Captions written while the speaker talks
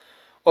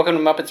Welcome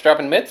to Muppets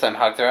Dropping Mitts. I'm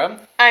Hogthrob.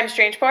 I'm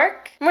Strange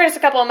Pork. We're just a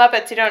couple of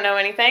Muppets who don't know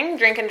anything,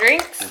 drinking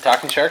drinks. And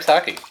talking Sharks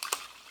hockey.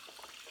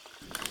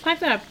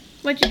 Hogthrob,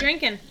 what you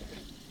drinking?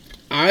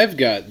 I've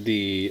got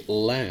the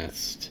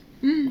last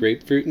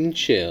grapefruit and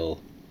chill.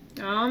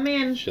 Oh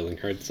man, Chilling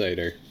hard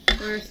cider.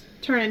 we're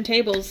turning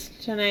tables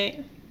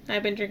tonight.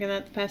 I've been drinking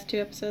that the past 2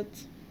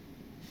 episodes.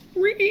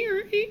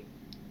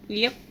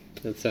 Yep.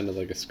 That sounded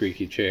like a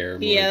squeaky chair.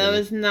 Yeah, that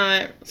was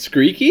not...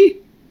 Squeaky?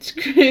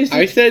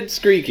 I said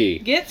squeaky.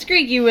 Get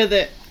squeaky with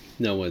it.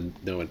 No one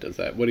does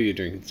that. What are you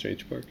drinking,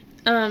 Strange Pork?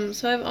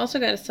 So I've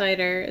also got a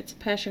cider. It's a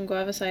passion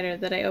guava cider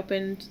that I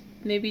opened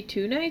maybe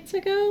 2 nights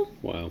ago?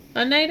 Wow.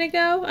 A night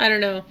ago? I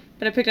don't know.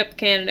 But I picked up the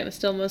can and it was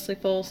still mostly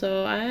full,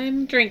 so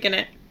I'm drinking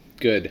it.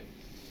 Good.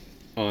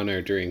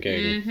 Honor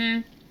drinking. Mm-hmm.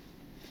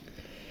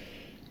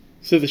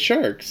 So the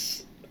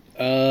Sharks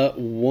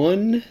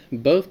won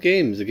both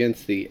games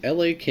against the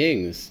LA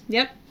Kings.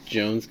 Yep.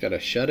 Jones got a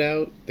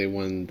shutout. They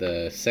won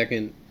the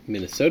second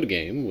Minnesota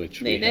game, which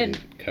They we did.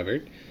 hadn't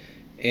covered.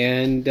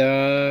 And,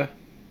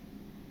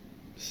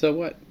 so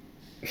what?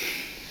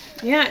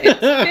 Yeah,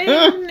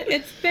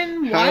 it's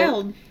been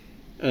wild.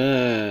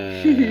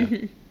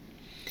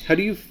 How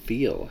do you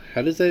feel?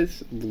 How does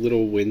this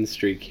little win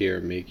streak here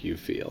make you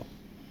feel?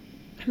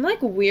 I'm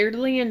like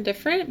weirdly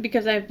indifferent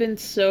because I've been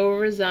so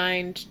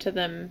resigned to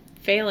them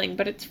failing,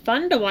 but it's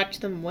fun to watch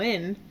them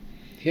win.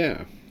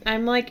 Yeah.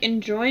 I'm like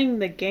enjoying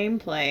the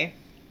gameplay.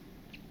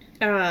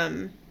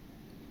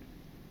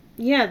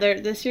 Yeah,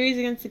 the series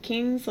against the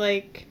Kings,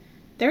 like,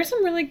 there were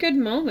some really good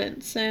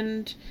moments,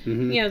 and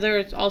you know, there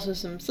were also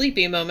some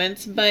sleepy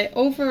moments, but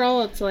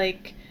overall it's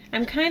like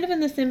I'm kind of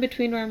in this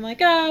in-between where I'm like,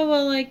 oh,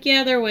 well, like,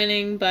 yeah, they're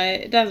winning, but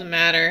it doesn't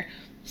matter.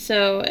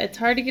 So it's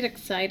hard to get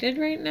excited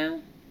right now.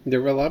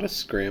 There were a lot of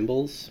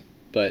scrambles,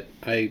 but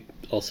I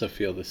also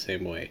feel the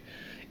same way.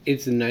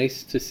 It's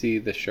nice to see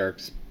the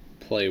Sharks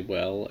play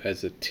well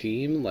as a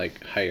team,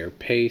 like higher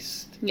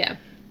paced. Yeah.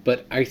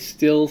 But I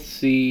still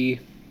see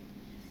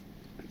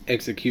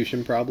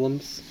execution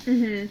problems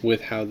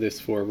with how this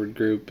forward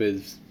group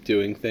is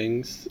doing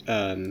things.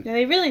 Yeah,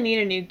 they really need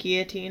a new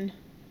guillotine.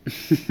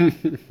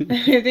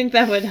 I think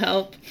that would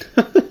help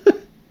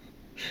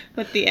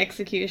with the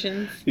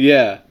executions.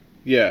 Yeah.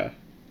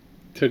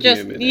 Took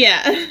Just, me a minute.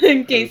 yeah,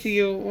 in case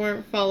you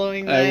weren't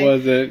following I my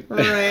wasn't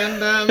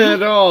random.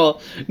 at all.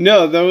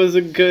 No, that was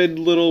a good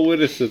little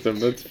witticism.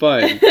 That's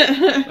fine.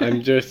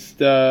 I'm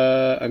just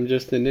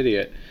an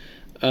idiot.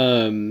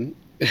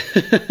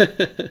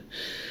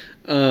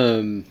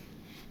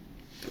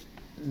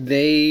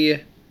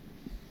 They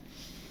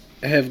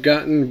have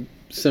gotten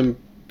some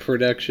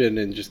production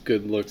and just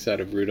good looks out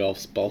of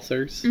Rudolph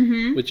Balcers,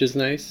 which is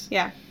nice.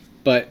 Yeah.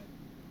 But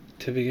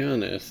to be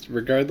honest,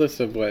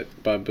 regardless of what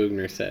Bob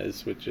Bugner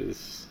says, which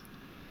is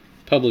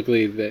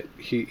publicly that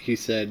he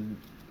said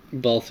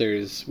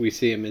Balcers, we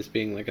see him as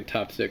being like a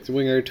top 6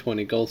 winger,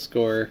 20 goal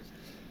scorer.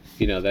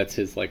 You know, that's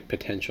his like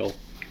potential.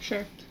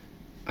 Sure.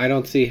 I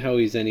don't see how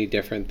he's any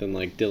different than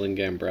like Dylan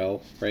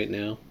Gambrell right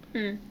now.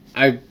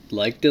 I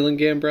like Dylan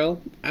Gambrell.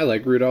 I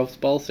like Rudolph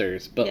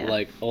Balcers, but Yeah.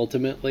 like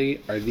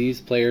ultimately, are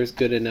these players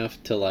good enough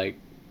to like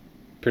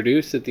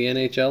produce at the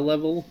NHL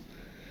level?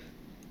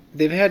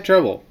 They've had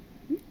trouble.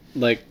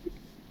 Like,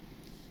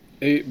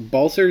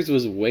 Balcers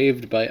was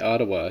waived by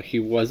Ottawa. He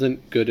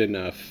wasn't good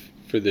enough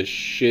for the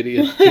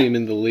shittiest team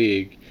in the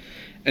league.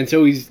 And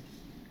so he's,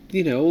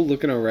 you know,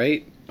 looking all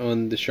right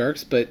on the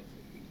Sharks. But,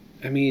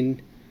 I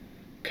mean,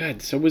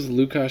 God, so was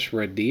Lukáš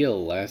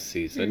Radil last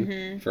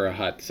season for a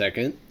hot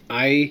second.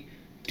 I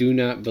do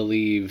not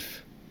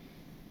believe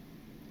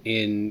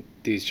in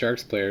these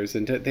Sharks players,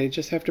 and they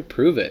just have to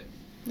prove it.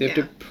 They have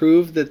to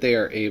prove that they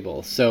are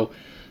able. So,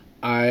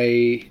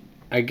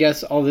 I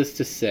guess all this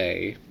to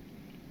say,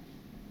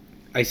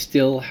 I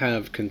still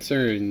have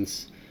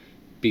concerns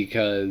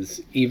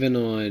because even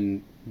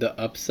on the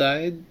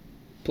upside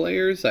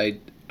players, I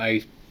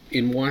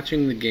in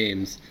watching the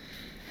games,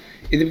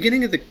 in the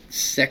beginning of the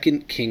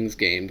second Kings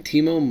game,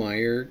 Timo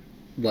Meier,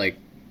 like,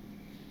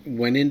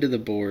 went into the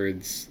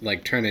boards,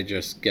 like, trying to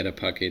just get a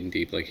puck in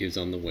deep, like he was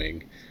on the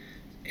wing,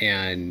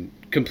 and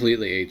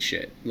completely ate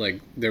shit. Like,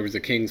 there was a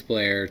Kings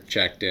player,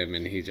 checked him,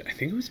 and I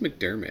think it was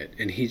McDermott,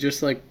 and he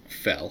just, like,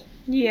 fell.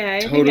 Yeah, I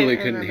Totally think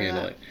I couldn't remember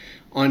handle that. it.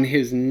 On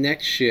his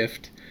next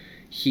shift,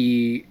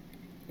 he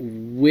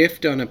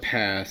whiffed on a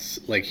pass,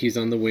 like he's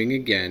on the wing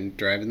again,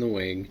 driving the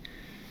wing,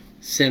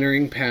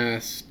 centering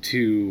pass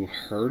to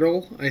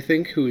Hurdle, I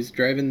think, who was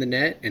driving the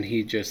net, and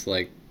he just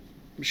like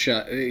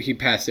he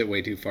passed it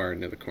way too far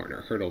into the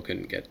corner. Hurdle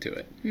couldn't get to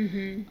it.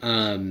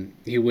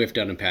 He whiffed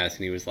on a pass,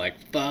 and he was like,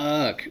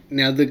 fuck.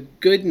 Now, the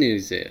good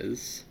news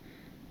is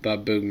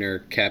Bob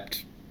Bugner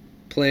kept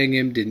playing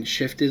him, didn't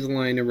shift his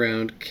line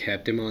around,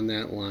 kept him on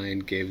that line,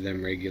 gave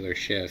them regular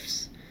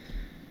shifts,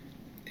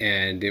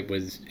 and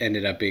it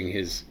ended up being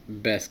his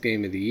best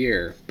game of the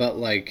year. But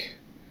like,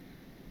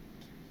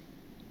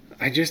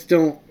 I just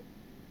don't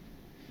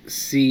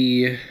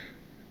see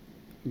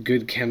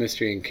good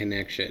chemistry and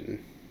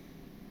connection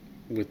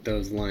with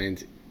those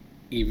lines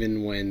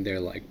even when they're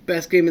like,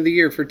 best game of the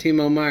year for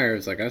Timo Meyer,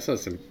 it's like, I saw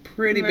some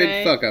pretty big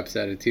Right. fuck-ups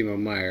out of Timo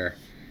Meyer,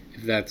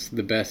 if that's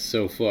the best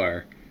so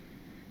far.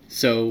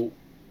 So,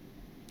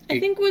 I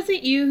think, was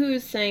it you who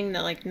was saying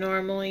that, like,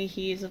 normally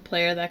he's a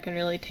player that can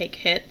really take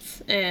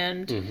hits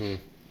and,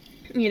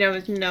 you know,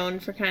 is known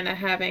for kind of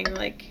having,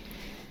 like,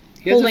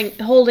 he has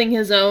holding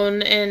his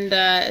own, and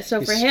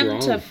so for He's him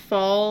to strong.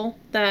 fall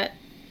that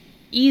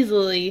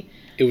easily.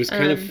 it was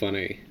kind of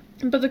funny.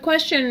 But the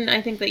question I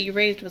think that you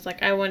raised was,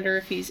 like, I wonder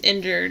if he's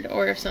injured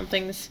or if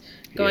something's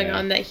going Yeah.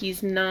 on that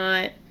he's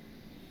not,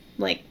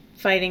 like,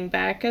 fighting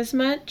back as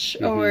much,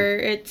 Mm-hmm. or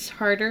it's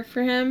harder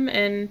for him.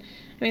 And,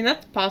 I mean,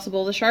 that's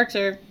possible. The Sharks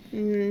are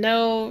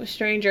no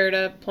stranger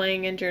to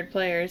playing injured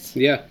players.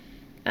 Yeah,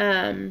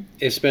 Um,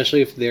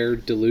 especially if they're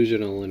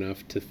delusional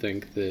enough to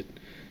think that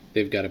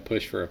they've got to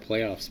push for a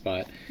playoff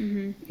spot.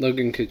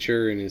 Logan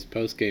Couture, in his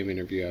post-game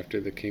interview after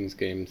the Kings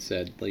game,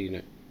 said, you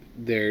know,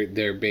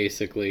 they're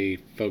basically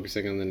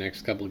focusing on the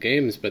next couple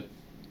games, but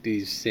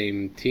these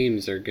same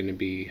teams are going to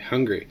be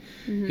hungry.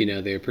 You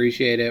know, they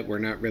appreciate it. We're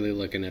not really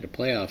looking at a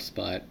playoff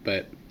spot,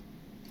 but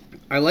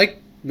I like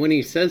when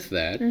he says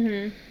that,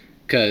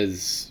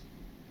 because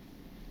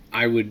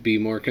I would be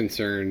more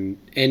concerned.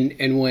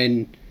 And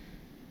when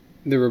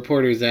the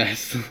reporters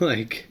asked,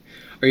 like,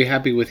 are you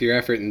happy with your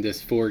effort in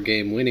this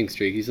 4-game winning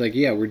streak? He's like,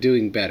 yeah, we're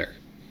doing better.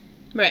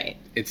 right.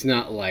 It's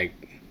not like,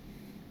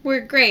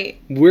 We're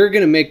great. we're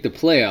going to make the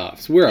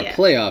playoffs. We're a Yeah.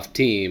 playoff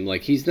team.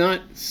 Like, he's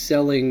not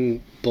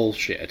selling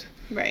bullshit.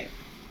 Right.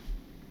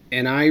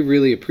 And I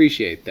really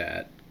appreciate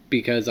that,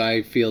 because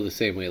I feel the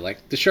same way.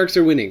 Like, the Sharks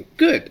are winning.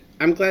 Good.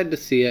 I'm glad to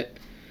see it.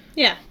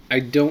 Yeah. I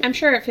don't... I'm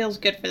sure it feels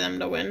good for them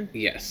to win.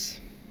 Yes.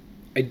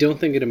 I don't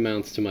think it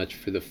amounts to much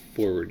for the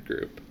forward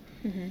group.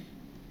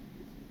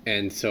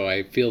 And so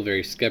I feel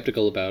very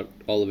skeptical about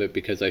all of it,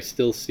 because I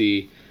still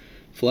see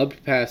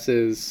flubbed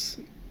passes,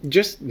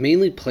 just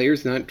mainly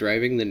players not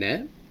driving the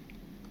net.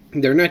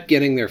 They're not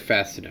getting there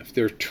fast enough.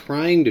 They're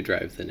trying to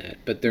drive the net,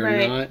 but they're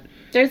Right. not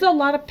There's a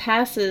lot of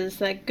passes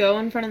that go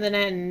in front of the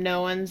net and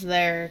no one's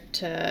there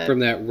to... from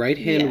that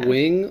right-hand Yeah.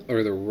 wing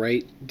or the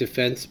right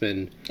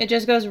defenseman. It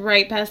just goes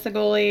right past the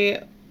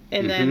goalie,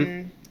 and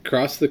then...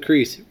 Cross the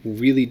crease,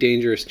 really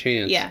dangerous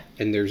chance. Yeah.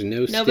 And there's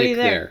no Nobody stick there.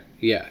 there.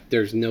 Yeah,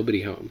 there's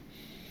nobody home.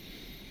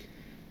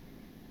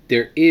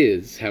 There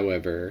is,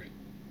 however,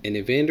 an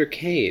Evander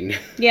Kane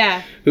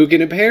Yeah. who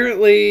can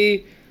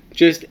apparently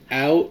just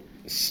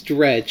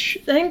outstretch.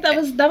 I think that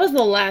was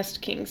the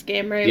last Kings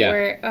game, right? Yeah.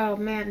 Where, oh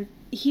man,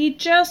 he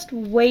just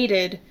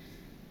waited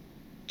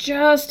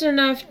just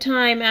enough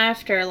time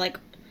after. Like,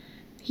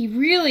 he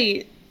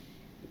really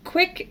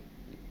quick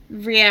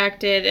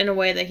reacted in a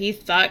way that he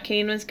thought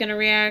Kane was going to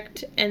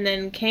react, and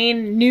then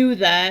Kane knew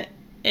that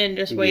and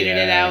just waited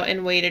it Yeah. out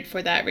and waited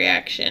for that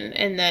reaction,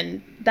 and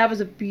then that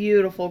was a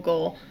beautiful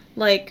goal.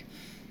 Like,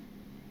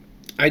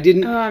 I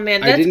didn't. oh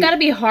man, I that's didn't- got to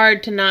be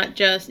hard to not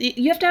just...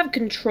 You have to have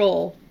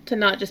control to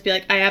not just be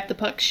like, I have the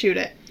puck, shoot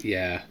it.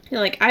 Yeah. You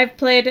know, like, I've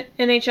played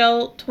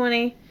NHL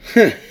 20,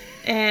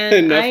 and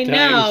Enough I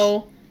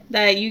know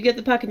that you get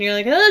the puck and you're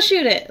like, oh,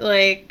 shoot it.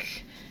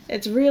 Like,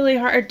 it's really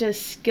hard to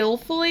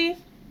skillfully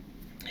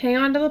hang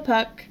on to the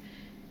puck,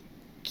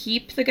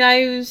 keep the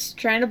guy who's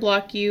trying to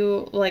block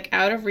you, like,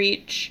 out of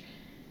reach,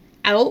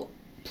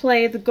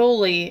 outplay the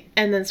goalie,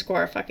 and then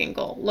score a fucking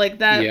goal. Like,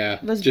 that Yeah.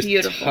 was just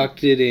beautiful.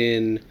 tucked it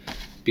in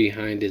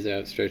behind his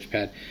outstretched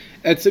pad.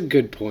 That's a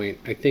good point.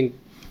 I think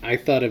I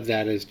thought of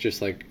that as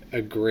just like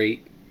a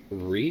great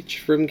reach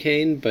from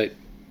Kane, but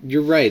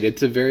you're right.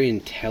 It's a very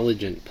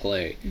intelligent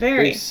play.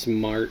 Very.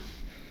 smart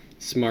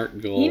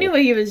goal. He knew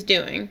what he was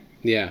doing.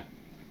 Yeah.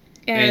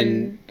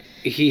 And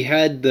He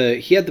had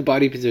the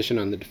body position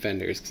on the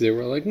defenders, because they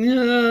were like,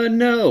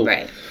 no.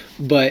 right.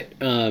 But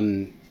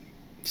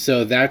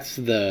so that's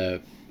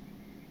the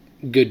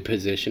good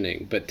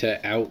positioning, but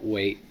to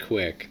outweight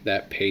quick,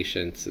 that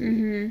patience,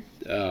 and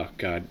oh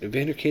god,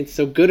 Evander Kane's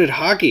so good at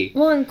hockey.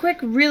 Well, and Quick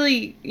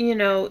really, you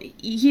know,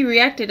 he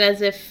reacted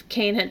as if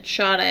Kane had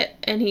shot it,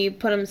 and he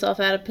put himself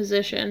out of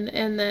position,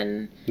 and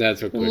then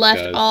That's what Quick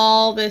left does.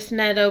 all this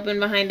net open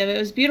behind him. It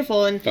was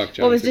beautiful, and Fuck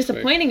what was Jonathan Quick.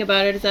 disappointing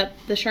about it is that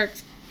the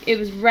Sharks, it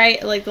was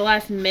right, like, the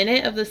last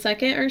minute of the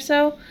second or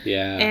so,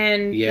 Yeah.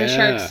 and yeah. the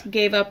Sharks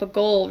gave up a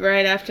goal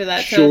right after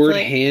that. So it's like,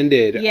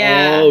 Short-handed.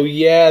 Yeah. Oh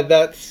yeah,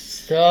 that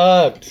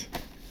sucked.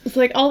 it's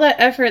like all that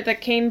effort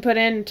that Kane put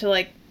into,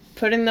 like,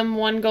 putting them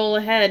one goal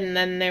ahead, and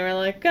then they were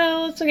like,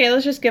 oh, it's okay,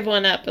 let's just give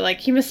one up. But, like,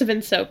 he must have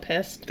been so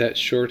pissed. That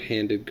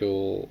short-handed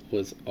goal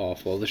was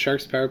awful. The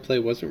Sharks' power play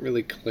wasn't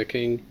really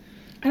clicking.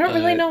 I don't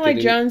really know why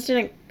didn't- Jones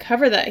didn't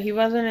cover that. He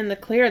wasn't in the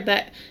clear.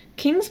 That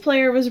Kings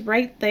player was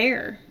right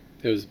there.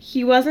 It was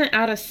He wasn't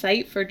out of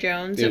sight for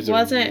Jones. It It was a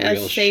wasn't a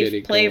real safe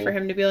shitty play goal. for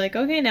him to be like,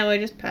 okay, now I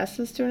just pass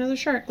this to another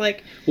Shark.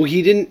 Like, well.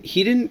 He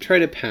didn't try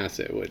to pass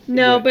it.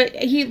 no, What- but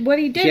what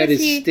he did he had is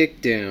his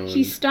stick down.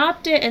 he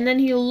stopped it, and then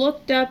he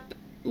looked up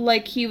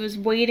like he was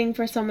waiting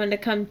for someone to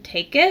come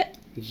take it.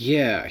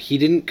 Yeah, he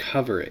didn't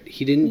cover it.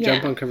 He didn't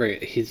jump Yeah. on covering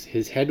it.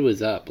 His head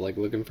was up, like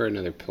looking for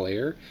another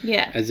player,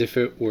 Yeah. as if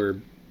it were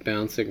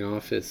bouncing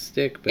off his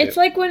stick. But It's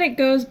like when it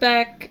goes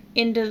back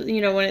into,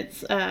 when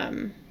it's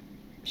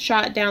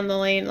shot down the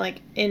lane,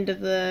 like into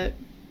the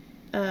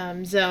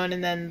zone,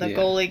 and then the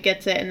goalie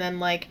gets it, and then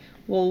like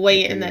will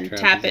wait and then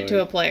tap it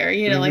to a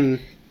player. Like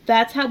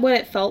that's what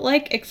it felt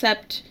like,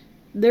 except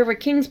there were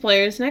Kings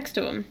players next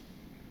to him.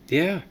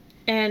 Yeah.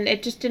 And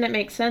it just didn't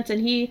make sense,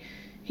 and he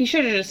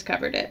should have just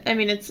covered it. I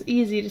mean, it's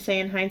easy to say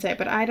in hindsight,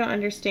 but I don't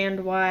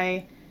understand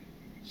why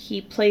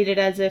he played it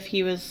as if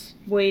he was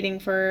waiting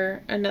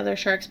for another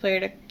Sharks player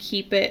to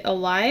keep it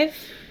alive.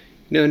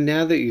 No,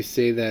 now that you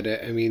say that,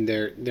 I mean,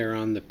 they're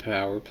on the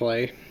power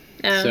play.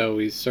 So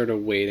he's sort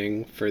of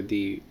waiting for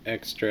the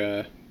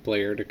extra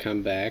player to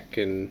come back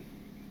and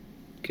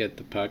get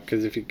the puck.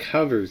 Because if he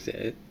covers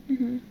it,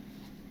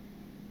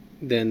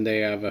 then they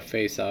have a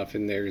face-off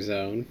in their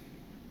zone,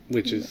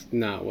 which is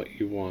not what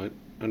you want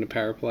on a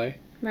power play.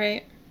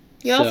 Right.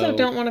 You also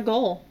don't want a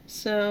goal,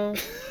 so...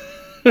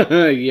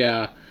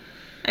 Yeah.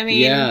 I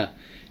mean...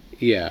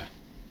 Yeah.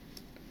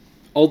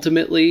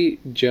 Ultimately,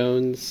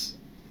 Jones,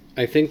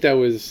 I think that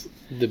was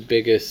the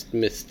biggest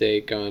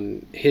mistake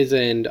on his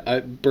end.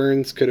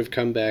 Burns could have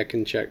come back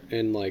and checked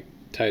and, like,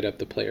 tied up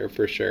the player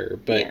for sure,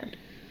 but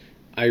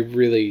I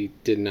really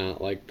did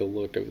not like the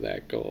look of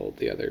that goal.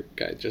 The other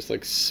guy just,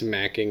 like,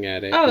 smacking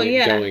at it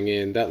going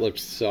in. That looked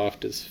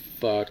soft as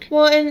fuck.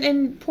 Well,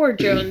 and poor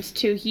Jones,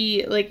 too.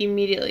 He, like,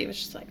 immediately was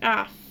just like,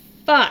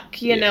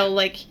 fuck, you know,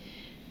 like...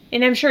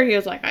 And I'm sure he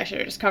was like, I should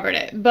have just covered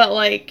it. But,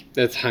 like...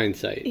 That's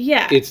hindsight.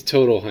 Yeah. It's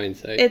total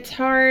hindsight. It's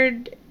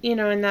hard, in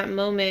that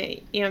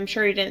moment. I'm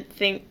sure he didn't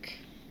think...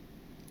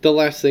 The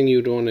last thing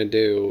you'd want to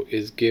do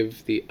is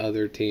give the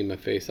other team a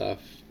face-off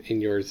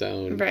in your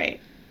zone. Right.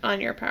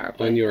 On your power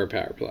play. On your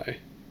power play.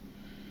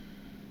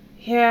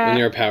 Yeah. On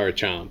your power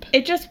chomp.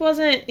 It just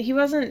wasn't...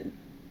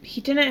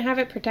 He didn't have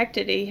it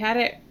protected.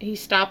 He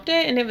stopped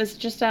it, and it was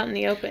just out in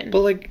the open. But,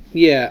 like,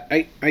 yeah,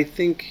 I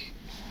think...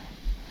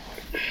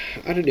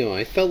 I don't know.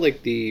 I felt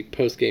like the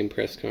post-game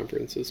press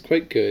conference was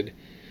quite good.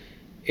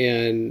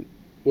 And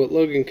what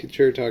Logan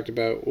Couture talked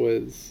about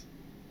was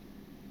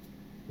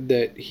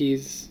that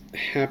he's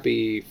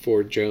happy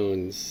for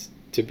Jones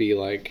to be,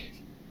 like,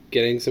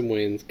 getting some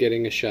wins,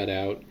 getting a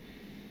shutout,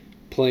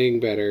 playing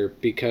better,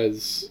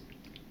 because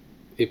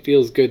it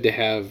feels good to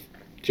have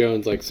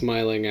Jones, like,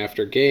 smiling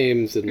after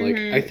games. And, like,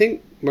 I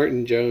think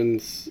Martin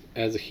Jones,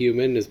 as a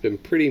human, has been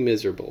pretty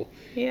miserable.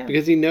 Yeah.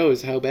 Because he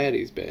knows how bad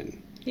he's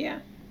been.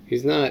 Yeah.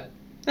 He's not...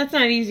 That's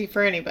not easy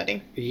for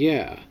anybody.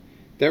 Yeah.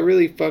 That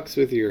really fucks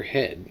with your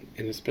head.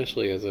 And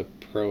especially as a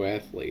pro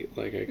athlete.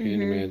 Like, I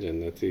can't imagine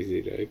that's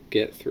easy to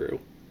get through.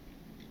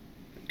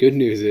 Good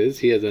news is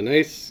he has a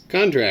nice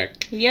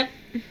contract. Yep.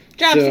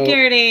 Job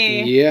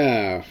security.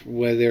 Yeah.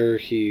 Whether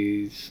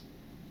he's,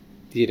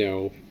 with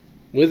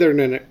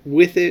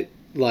it,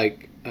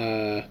 like,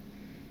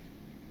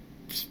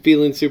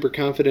 feeling super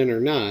confident or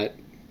not,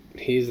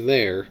 he's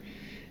there.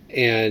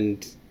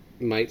 And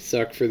might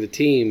suck for the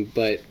team,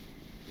 but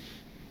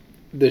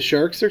the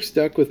Sharks are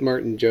stuck with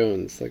Martin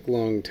Jones, like,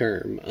 long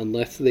term,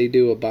 unless they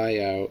do a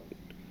buyout.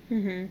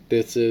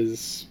 This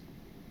is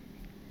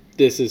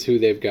who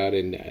they've got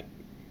in net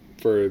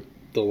for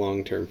the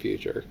long term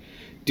future.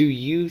 Do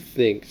you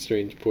think,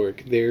 Strange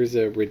Pork, there's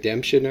a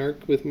redemption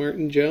arc with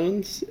Martin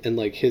Jones and,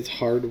 like, his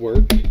hard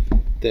work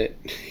that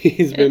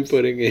he's been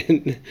putting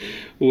in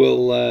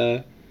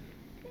will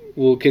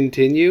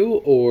continue,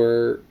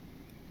 or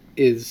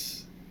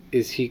is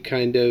he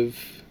kind of...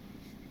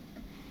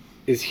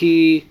 Is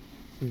he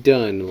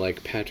done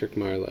like Patrick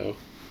Marleau?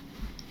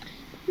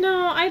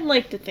 No, I'd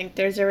like to think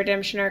there's a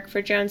redemption arc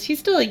for Jones. He's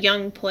still a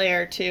young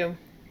player, too.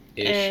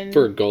 Ish.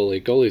 For a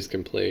goalie. Goalies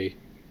can play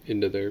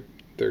into their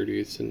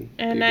 30s and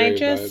be very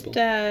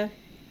viable.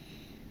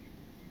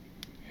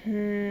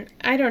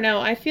 I don't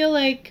know. I feel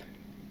like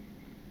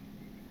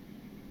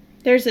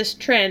there's this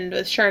trend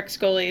with Sharks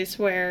goalies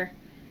where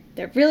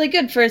they're really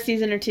good for a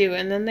season or two,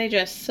 and then they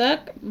just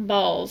suck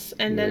balls,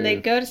 and then they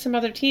go to some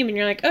other team, and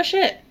you're like, oh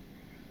shit.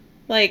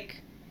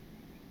 Like,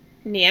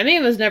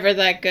 Niemi was never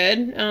that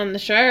good on the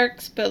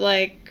Sharks, but,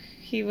 like,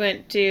 he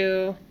went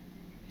to...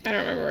 I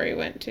don't remember where he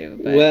went to,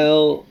 but...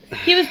 Well...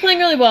 He was playing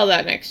really well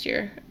that next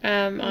year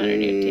on a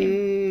new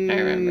team. I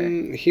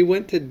remember. He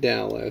went to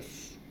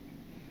Dallas,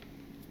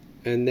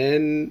 and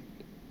then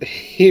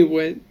he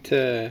went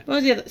to... What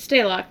was the other?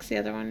 Stalock's the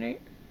other one,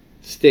 right?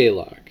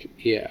 Stalock,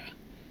 yeah.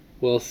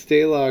 Well,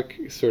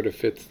 Stalock sort of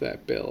fits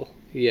that bill,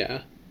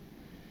 yeah.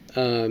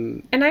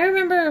 And I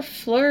remember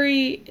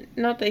Fleury,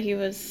 not that he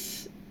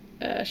was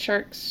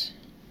Sharks.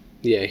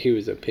 Yeah, he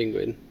was a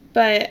Penguin.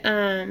 But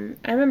I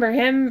remember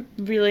him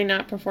really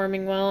not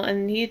performing well,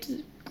 and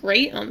he's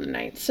great on the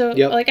night. So,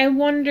 like, I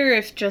wonder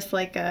if just,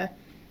 like, a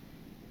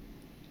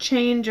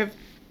change of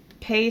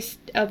pace,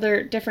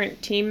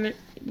 different team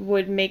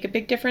would make a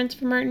big difference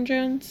for Martin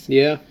Jones.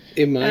 Yeah,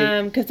 it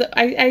might. Because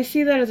I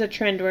see that as a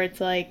trend where it's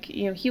like,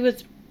 he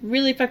was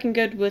really fucking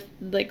good with,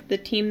 like, the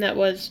team that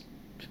was...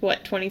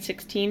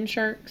 2016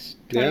 Sharks?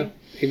 Yeah,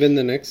 even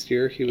the next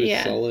year he was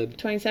solid.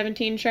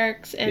 2017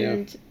 Sharks,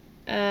 and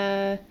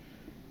it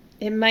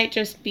might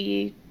just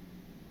be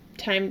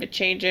time to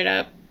change it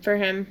up for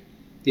him.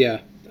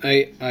 Yeah,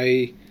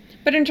 I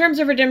But in terms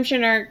of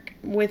redemption arc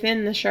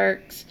within the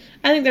Sharks,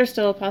 I think there's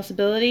still a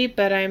possibility,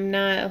 but I'm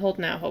not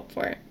holding out hope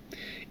for it.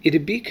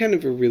 it'd be kind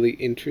of a really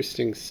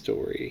interesting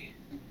story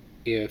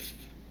if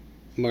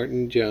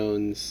Martin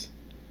Jones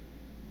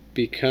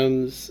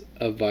becomes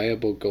a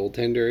viable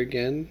goaltender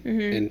again,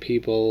 and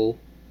people,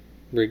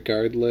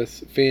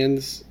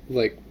 fans,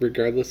 like,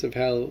 regardless of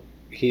how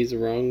he's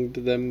wronged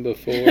them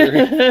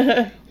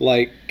before,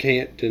 like,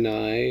 can't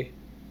deny,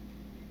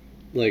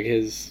 like,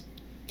 his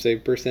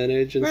save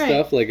percentage and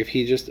stuff. Like, if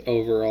he just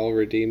overall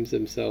redeems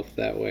himself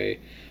that way,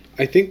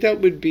 I think that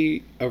would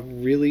be a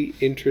really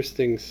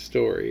interesting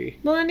story.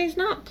 Well, and he's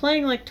not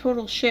playing like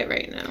total shit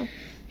right now.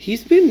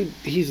 He's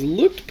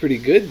looked pretty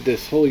good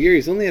this whole year.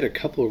 He's only had a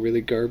couple of really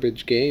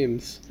garbage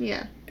games.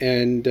 Yeah.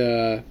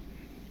 And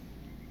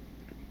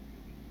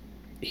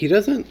he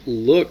doesn't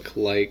look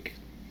like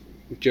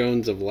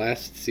Jones of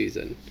last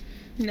season.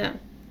 No,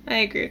 I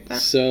agree with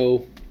that.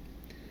 So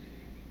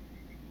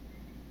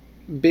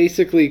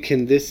basically,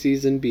 can this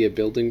season be a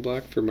building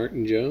block for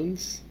Martin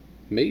Jones?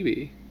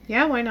 Maybe.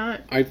 Yeah, why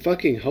not? I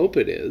fucking hope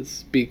it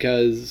is,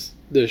 because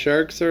the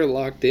Sharks are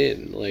locked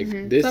in. Like,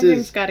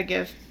 Something's gotta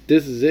give.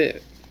 This is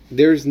it.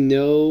 There's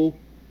no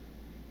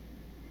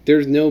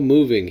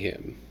moving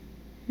him.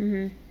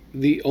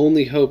 The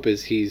only hope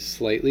is he's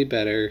slightly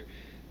better,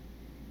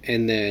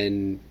 and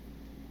then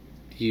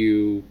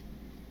you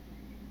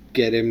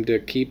get him to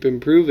keep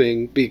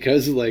improving,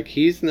 because, like,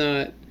 he's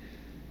not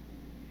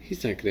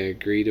going to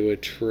agree to a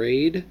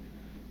trade.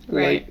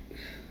 Right.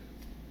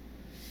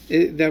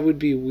 Like, that would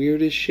be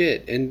weird as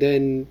shit. And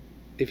then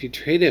if you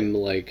trade him,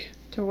 like...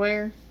 To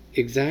where?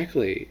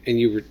 Exactly. And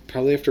you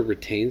probably have to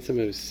retain some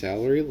of his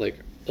salary. Like,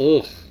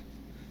 ugh.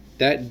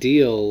 That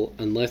deal,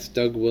 unless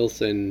Doug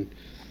Wilson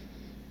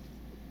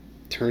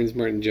turns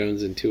Martin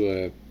Jones into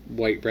a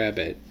white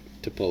rabbit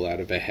to pull out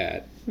of a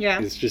hat,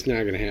 it's just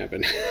not going to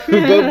happen.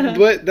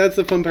 but that's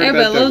the fun part about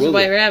Doug Wilson. Everybody loves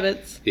white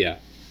rabbits. Yeah.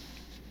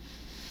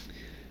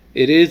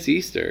 It is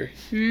Easter.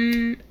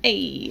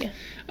 Hey.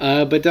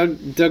 But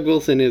Doug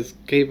Wilson is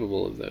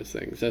capable of those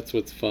things. That's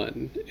what's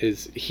fun.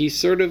 Is he's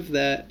sort of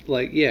that,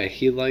 like, yeah,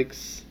 he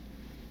likes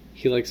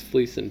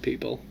fleecing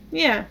people.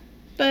 Yeah,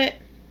 but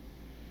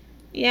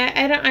yeah,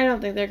 I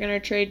don't think they're gonna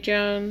trade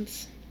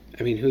Jones.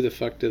 I mean, who the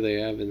fuck do they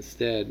have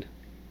instead?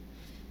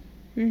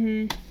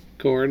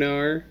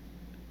 Coronar,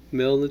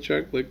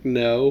 Milnichuk. Like,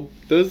 no,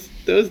 those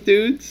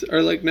dudes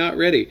are, like, not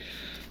ready.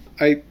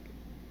 I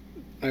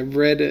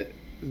read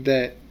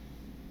that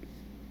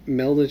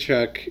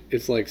Melnichuk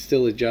is, like,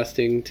 still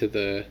adjusting to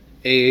the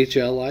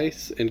AHL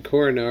ice, and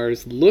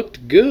Coronar's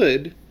looked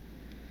good.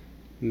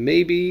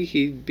 Maybe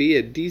he'd be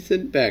a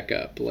decent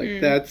backup. Like,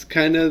 that's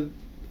kind of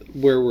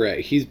where we're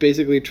at. He's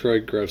basically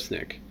Troy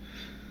Grosnick.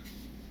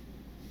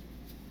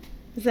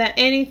 Is that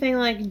anything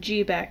like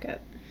G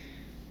backup?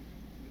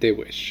 They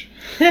wish.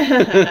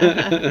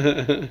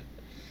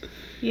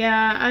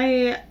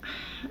 Yeah,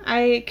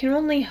 I can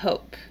only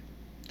hope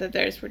that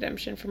there's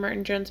redemption for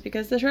Martin Jones,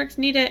 because the Sharks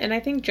need it, and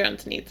I think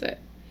Jones needs it.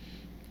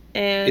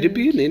 And it'd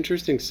be an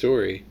interesting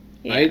story.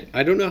 Yeah.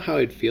 I don't know how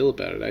I'd feel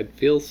about it. I'd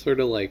feel sort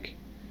of like...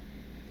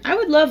 I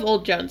would love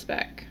old Jones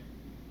back.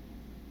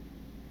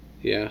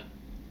 Yeah.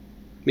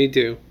 Me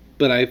too.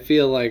 But I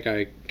feel like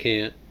I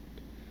can't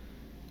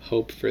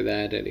hope for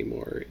that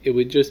anymore. It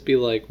would just be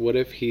like, what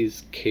if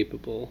he's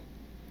capable?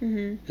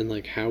 And,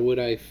 like, how would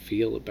I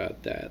feel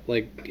about that?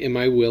 Like, am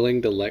I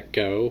willing to let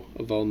go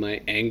of all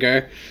my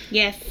anger?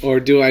 Yes.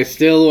 Or do I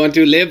still want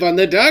to live on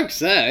the dark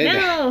side?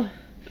 No.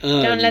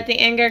 Don't let the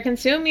anger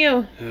consume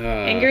you.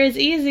 Anger is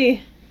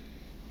easy.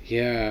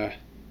 Yeah.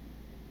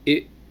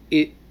 It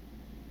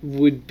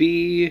would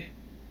be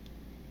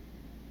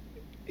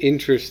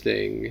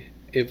interesting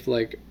if,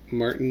 like,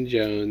 Martin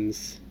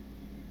Jones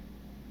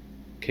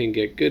can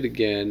get good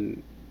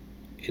again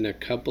in a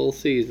couple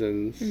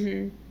seasons.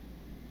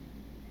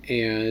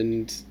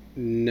 And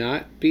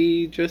not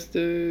be just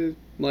a,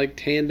 like,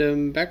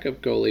 tandem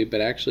backup goalie,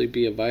 but actually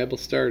be a viable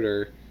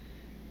starter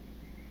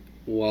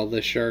while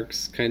the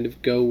Sharks kind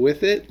of go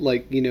with it.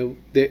 Like, you know,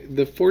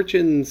 the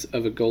fortunes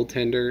of a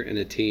goaltender and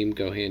a team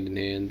go hand in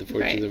hand. The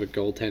fortunes of a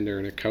goaltender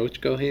and a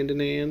coach go hand in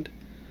hand.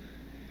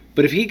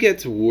 But if he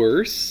gets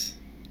worse,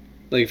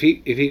 like,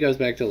 if he goes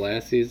back to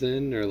last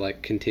season or,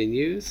 like,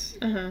 continues,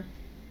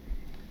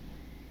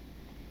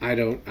 I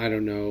don't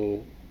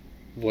know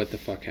what the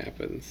fuck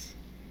happens.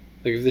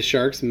 Like, if the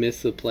Sharks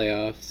miss the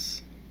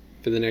playoffs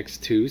for the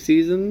next 2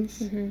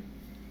 seasons,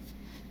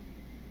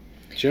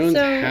 Jones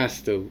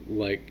has to,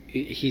 like,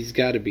 he's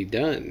got to be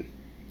done.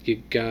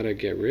 You got to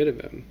get rid of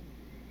him.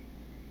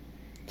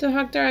 So,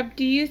 Hogdarab,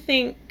 do you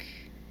think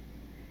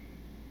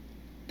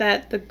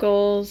that the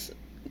goals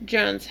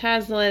Jones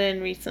has let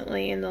in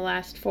recently in the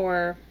last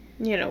 4,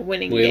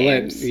 winning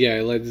games? He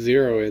let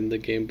 0 in the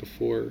game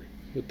before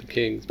with the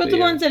Kings. But the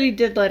ones that he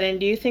did let in,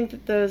 do you think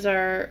that those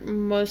are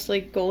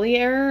mostly goalie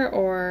error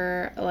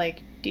or,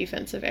 like,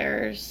 defensive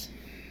errors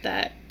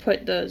that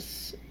put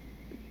those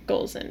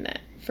goals in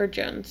net for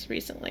Jones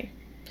recently?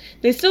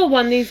 They still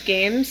won these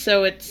games,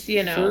 so it's,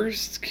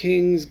 First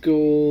Kings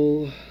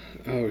goal.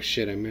 Oh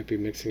shit, I might be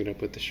mixing it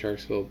up with the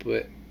Sharks goal,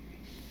 but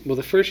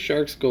the first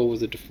Sharks goal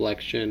was a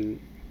deflection.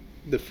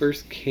 The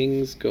first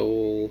Kings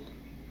goal.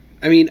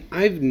 I mean,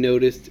 I've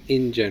noticed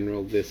in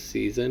general this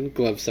season,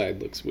 glove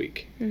side looks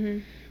weak. Mm-hmm.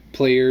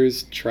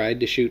 Players tried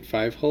to shoot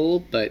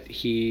 5-hole, but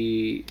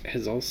he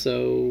has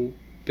also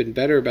been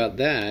better about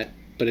that.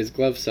 But his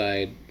glove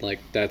side, like,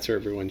 that's where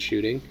everyone's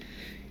shooting.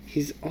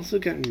 He's also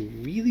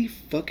gotten really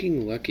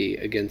fucking lucky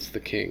against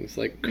the Kings.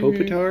 Like,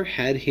 Kopitar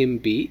had him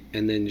beat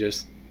and then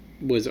just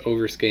was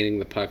overskating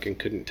the puck and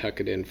couldn't tuck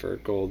it in for a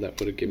goal that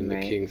would have given the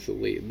Kings the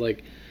lead.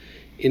 Like,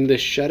 in the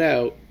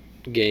shutout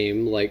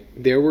game, like,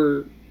 there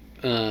were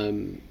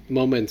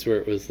moments where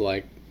it was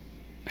like,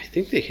 I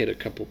think they hit a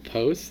couple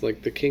posts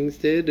like the Kings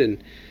did,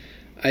 and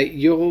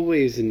you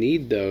always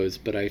need those,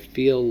 but I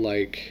feel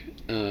like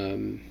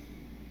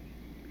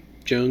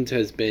Jones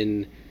has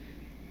been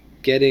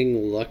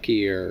getting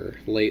luckier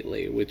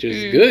lately, which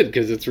is good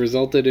because it's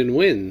resulted in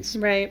wins.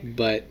 Right.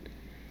 But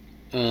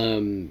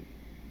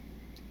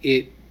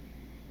it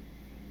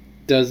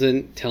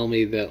doesn't tell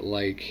me that,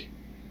 like,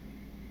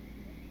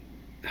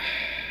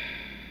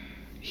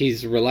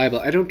 he's reliable.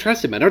 I don't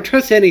trust him. I don't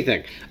trust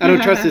anything. I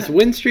don't trust his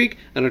win streak.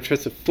 I don't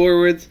trust the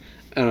forwards.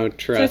 I don't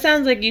trust... So it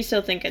sounds like you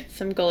still think it's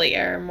some goalie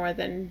error more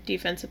than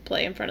defensive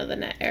play in front of the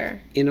net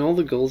error. In all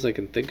the goals I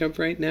can think of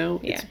right now,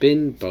 it's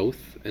been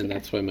both, and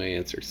that's why my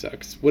answer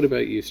sucks. What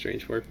about you,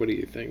 Strangework? What do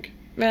you think?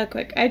 Real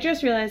quick, I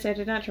just realized I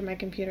did not turn my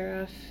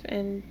computer off,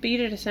 but you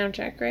did a sound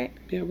check, right?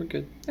 Yeah, we're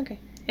good. Okay.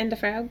 And the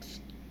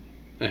frogs?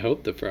 I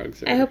hope the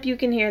frogs are... I hope you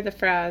can hear the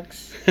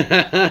frogs.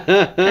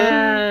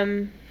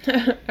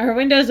 Our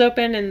window's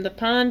open and the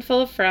pond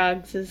full of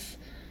frogs is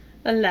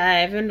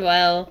alive and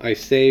well. I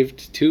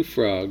saved 2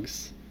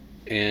 frogs,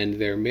 and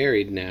they're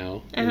married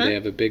now, and they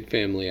have a big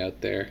family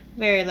out there.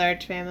 Very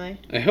large family.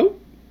 I don't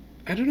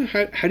know,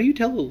 how do you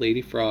tell a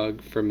lady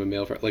frog from a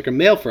male frog? Like, a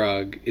male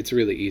frog, it's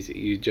really easy.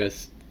 You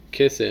just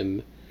kiss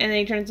him. And then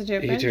he turns into a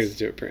prince? He turns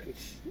into a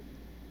prince.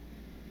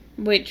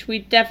 Which we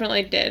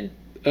definitely did.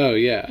 Oh,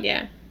 yeah.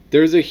 Yeah.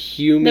 There's a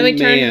human man. Then we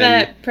turned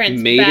that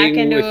prince back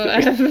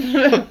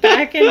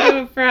into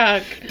a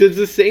frog. Does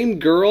the same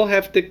girl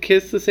have to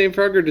kiss the same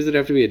frog, or does it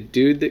have to be a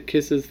dude that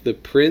kisses the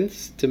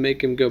prince to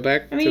make him go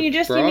back to frog? You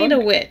need a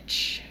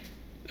witch.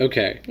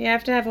 Okay. You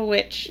have to have a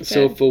witch.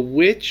 So if a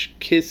witch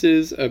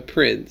kisses a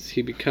prince,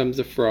 he becomes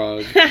a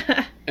frog.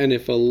 And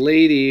if a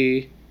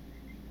lady,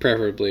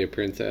 preferably a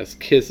princess,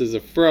 kisses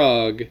a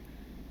frog,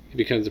 he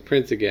becomes a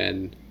prince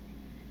again.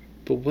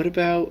 But what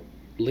about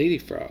lady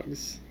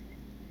frogs?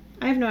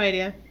 I have no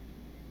idea.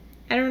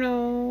 I don't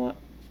know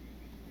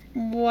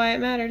why it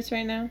matters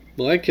right now.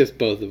 Well, I kissed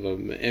both of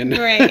them, and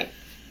right.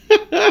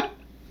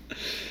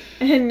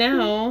 And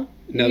now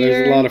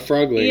there's a lot of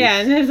froglings.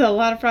 Yeah, and there's a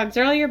lot of frogs.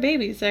 They're all your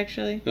babies,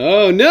 actually.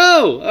 Oh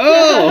no!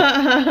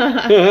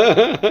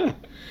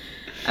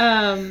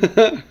 Oh.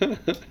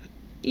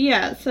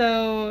 Yeah.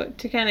 So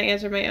to kind of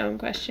answer my own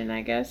question,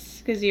 I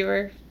guess, because you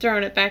were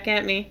throwing it back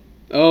at me.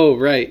 Oh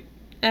right.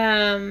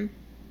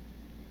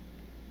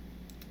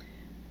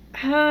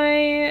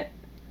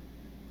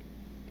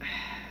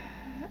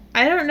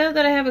 I don't know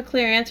that I have a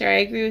clear answer. I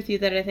agree with you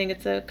that I think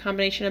it's a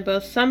combination of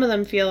both. Some of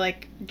them feel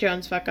like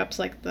Jones fuck-ups,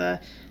 like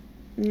the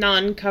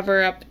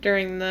non-cover-up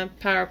during the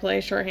power play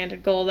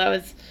shorthanded goal. That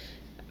was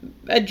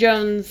a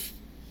Jones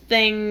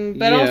thing.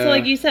 But also,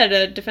 like you said,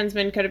 a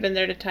defenseman could have been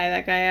there to tie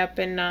that guy up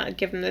and not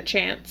give him the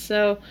chance.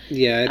 So,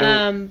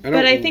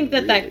 but I think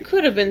that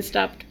could have been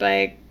stopped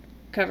by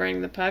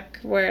covering the puck,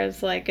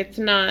 whereas, like, it's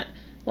not...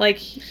 Like,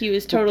 he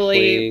was totally...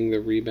 Playing the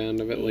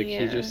rebound of it. Like,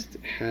 he just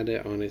had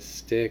it on his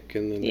stick,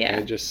 and then the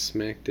guy just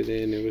smacked it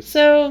in. It was...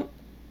 So,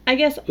 I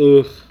guess...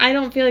 Ugh. I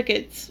don't feel like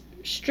it's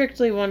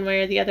strictly one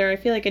way or the other. I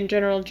feel like, in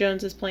general,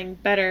 Jones is playing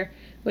better,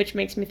 which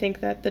makes me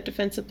think that the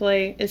defensive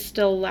play is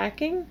still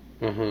lacking.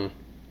 Uh-huh.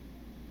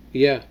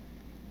 Yeah.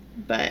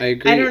 But I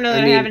agree. I don't know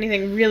that I have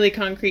anything really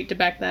concrete to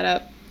back that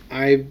up.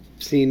 I've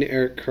seen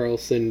Erik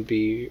Karlsson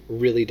be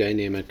really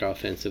dynamic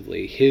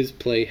offensively. His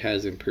play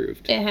has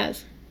improved. It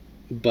has.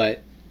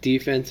 But...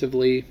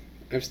 defensively,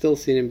 I've still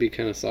seen him be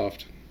kind of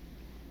soft.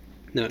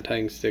 Not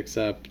tying sticks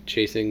up,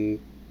 chasing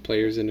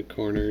players into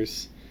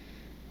corners,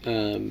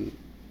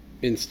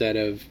 instead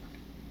of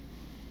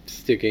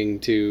sticking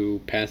to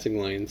passing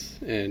lines.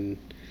 And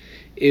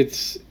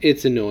it's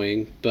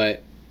annoying,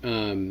 but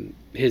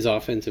his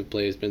offensive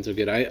play has been so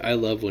good. I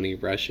love when he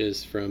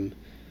rushes from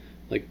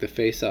like the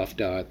face-off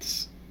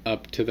dots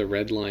up to the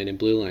red line and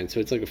blue line,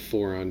 so it's like a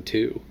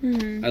 4-on-2.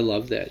 Mm-hmm. I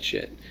love that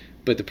shit.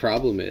 But the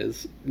problem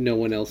is, no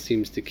one else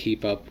seems to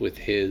keep up with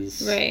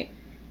his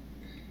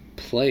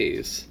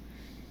plays.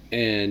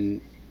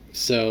 And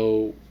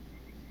so,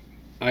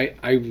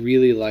 I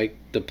really like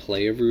the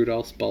play of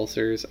Rudolph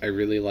Balcers. I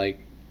really like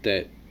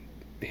that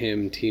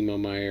him, Timo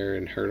Meier,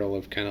 and Hertl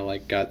have kind of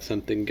like got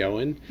something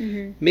going.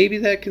 Mm-hmm. Maybe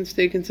that can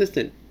stay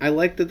consistent. I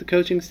like that the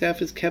coaching staff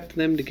has kept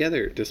them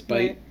together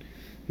despite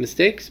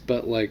mistakes.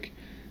 But like,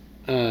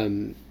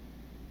 do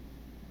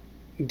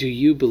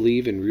you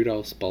believe in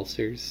Rudolph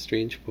Balcers,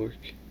 Strange Pork?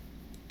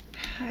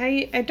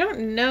 I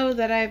don't know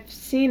that I've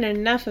seen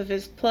enough of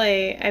his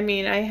play. I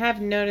mean, I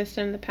have noticed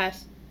in the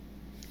past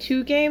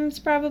 2 games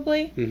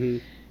probably Mm-hmm.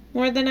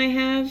 more than I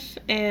have,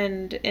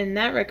 and in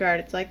that regard,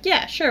 it's like,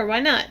 yeah, sure, why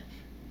not?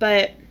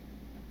 But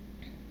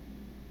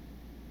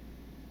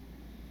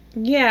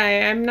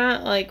yeah, I'm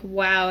not like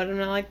wowed. I'm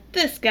not like,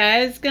 this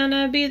guy's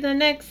gonna be the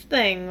next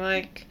thing.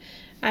 Like,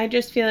 I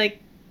just feel like,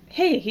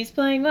 hey, he's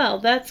playing well.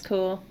 That's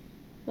cool.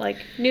 Like,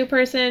 new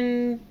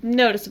person,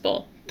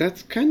 noticeable.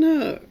 That's kind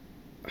of...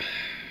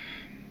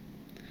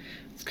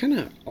 It's kind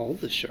of all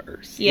the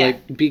Sharks. Yeah.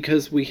 Like,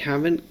 because we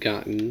haven't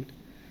gotten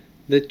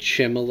the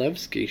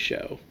Chmielewski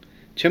show.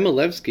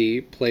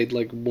 Chmielewski played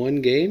like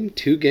 1 game,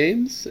 2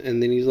 games,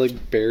 and then he's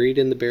like buried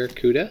in the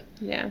Barracuda.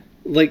 Yeah.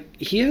 Like,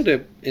 he had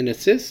an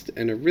assist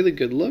and a really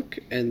good look,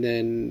 and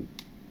then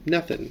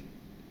nothing.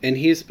 And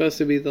he's supposed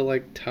to be the,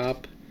 like,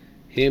 top,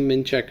 him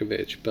and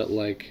Chekovich, but,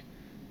 like,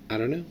 I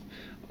don't know.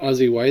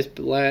 Ozzy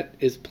Weisblatt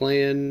is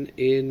playing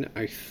in,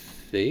 I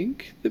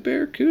think, the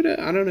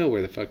Barracuda? I don't know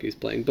where the fuck he's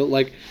playing. But,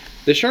 like,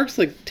 the Sharks,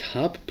 like,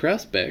 top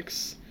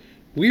prospects,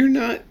 we're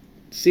not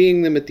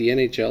seeing them at the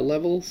NHL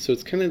level, so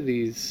it's kind of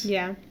these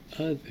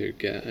other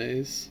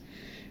guys.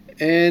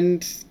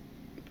 And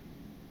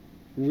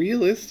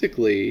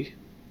realistically,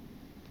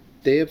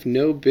 they have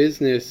no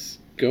business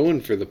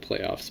going for the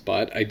playoff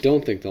spot. I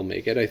don't think they'll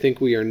make it. I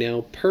think we are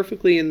now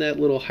perfectly in that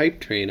little hype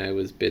train I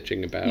was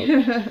bitching about,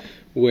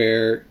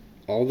 where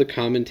all the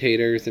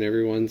commentators and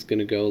everyone's going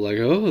to go like,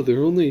 oh,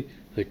 they're only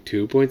like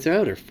 2 points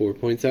out or 4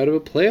 points out of a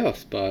playoff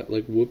spot.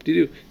 Like,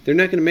 whoop-de-doo. They're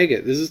not going to make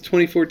it. This is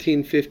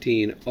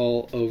 2014-15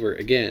 all over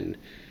again.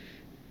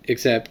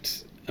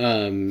 Except,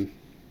 you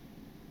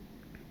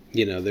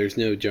know, there's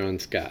no John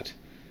Scott.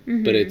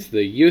 Mm-hmm. But it's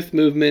the youth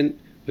movement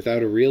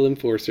without a real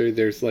enforcer.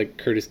 There's like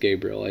Curtis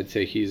Gabriel. I'd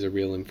say he's a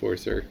real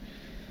enforcer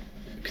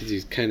because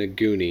he's kind of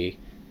goony.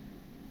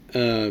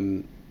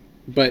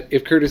 But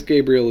if Curtis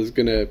Gabriel is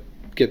going to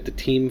get the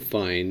team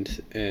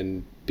fined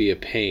and be a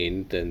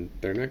pain, then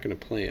they're not going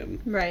to play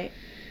him. Right.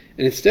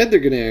 And instead they're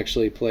going to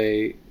actually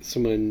play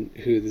someone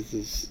who, this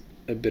is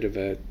a bit of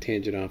a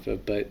tangent off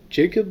of, but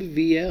Jacob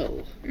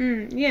Viel.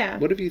 Yeah.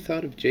 What have you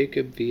thought of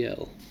Jacob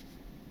Viel?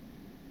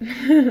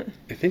 I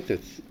think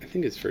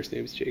his first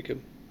name is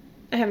Jacob.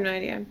 I have no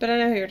idea, but I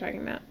know who you're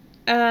talking about.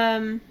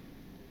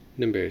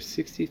 Number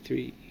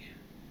 63.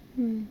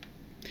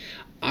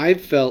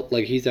 I've felt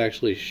like he's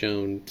actually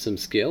shown some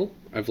skill.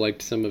 I've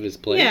liked some of his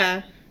plays.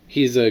 Yeah.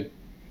 He's a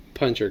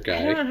puncher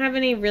guy. I don't have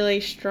any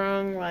really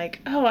strong,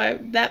 like,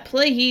 that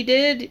play he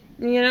did,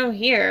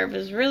 here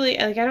was really,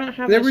 like, I don't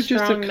have There a were strong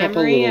just a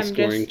couple memory. little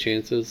scoring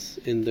chances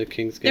in the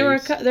Kings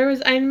games.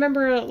 I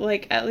remember,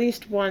 like, at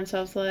least once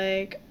I was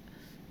like,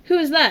 who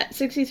is that?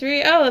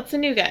 63? Oh, it's a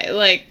new guy.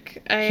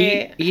 Like,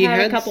 he had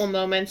a couple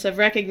moments of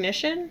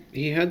recognition.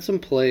 He had some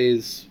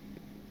plays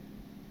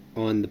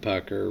on the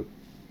puck or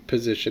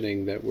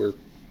positioning that were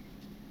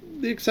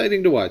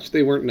exciting to watch.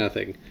 They weren't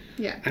nothing.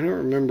 Yeah. I don't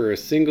remember a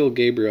single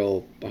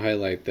Gabriel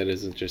highlight that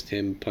isn't just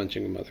him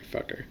punching a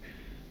motherfucker.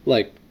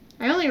 Like,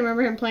 I only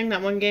remember him playing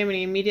that one game and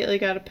he immediately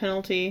got a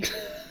penalty.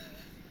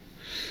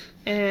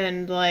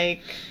 And,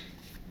 like,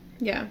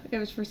 yeah, it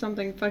was for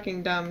something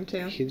fucking dumb,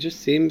 too. He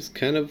just seems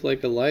kind of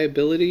like a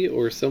liability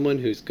or someone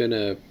who's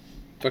gonna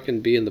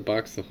fucking be in the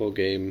box the whole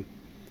game.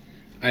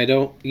 I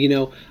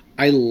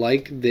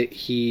like that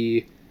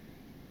he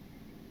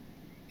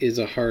is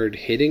a hard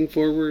hitting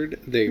forward.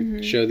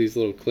 They show these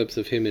little clips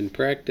of him in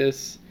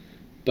practice,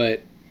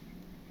 but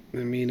I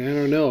mean, I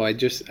don't know. I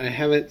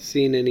haven't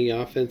seen any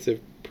offensive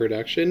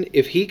production.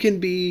 If he can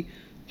be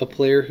a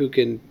player who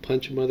can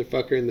punch a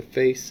motherfucker in the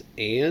face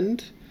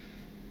and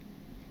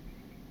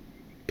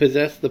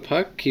possess the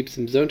puck, keep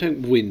some zone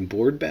time, win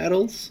board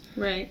battles,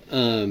 right?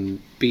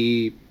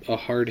 Be a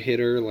hard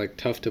hitter, like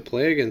tough to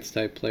play against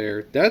type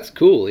player, that's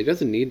cool. He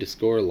doesn't need to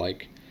score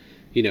like,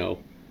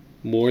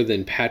 more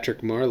than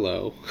Patrick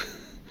Marleau.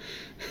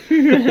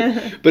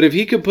 But if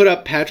he could put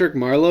up Patrick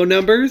Marleau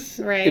numbers,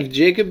 right. If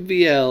Jacob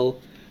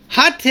Viel,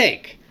 hot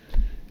take,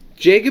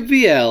 Jacob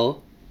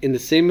Viel in the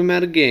same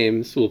amount of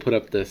games will put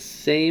up the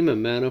same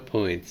amount of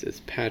points as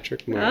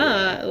Patrick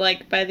Marleau.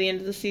 Like by the end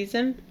of the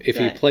season? If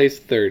he plays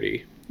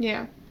 30.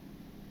 Yeah.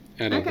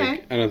 I don't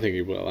think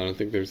he will. I don't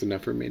think there's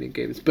enough remaining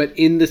games. But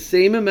in the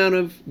same amount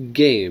of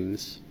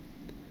games,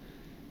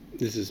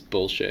 this is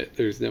bullshit.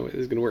 There's no way this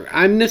is going to work.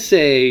 I'm going to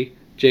say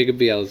Jacob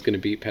Viel is going to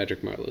beat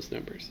Patrick Marleau's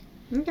numbers.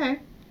 Okay.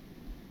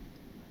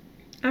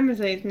 I'm going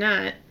to say he's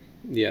not.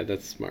 Yeah,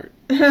 that's smart.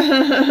 You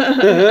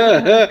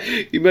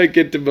might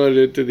get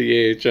demoted to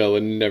the AHL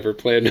and never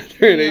play another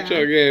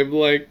NHL game.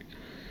 Like,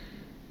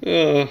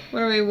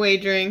 what are we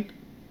wagering?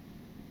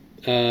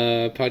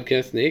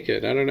 Podcast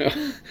Naked. I don't know.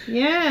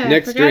 Yeah,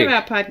 Next I forgot drink.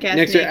 about Podcast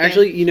Next Naked.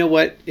 Actually, you know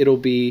what? It'll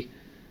be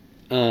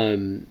a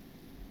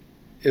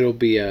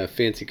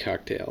fancy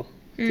cocktail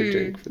to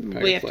drink for the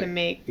Pirate we have Flight. to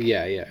make.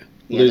 Yeah.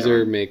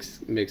 Loser makes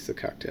the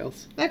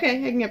cocktails.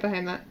 Okay, I can get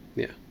behind that.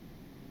 Yeah.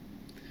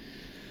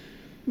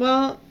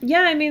 Well,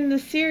 yeah, I mean, the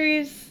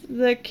series,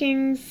 the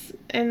Kings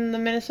and the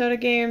Minnesota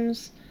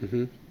games,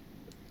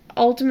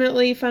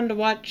 ultimately fun to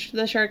watch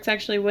the Sharks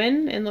actually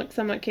win and look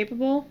somewhat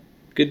capable.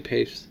 Good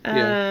pace.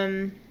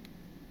 Yeah.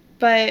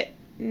 But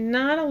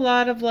not a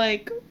lot of,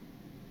 like,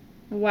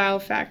 wow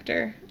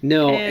factor.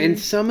 No, and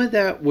some of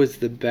that was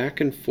the back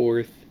and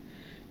forth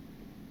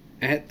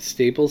at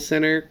Staples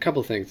Center.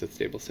 Couple things at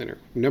Staples Center.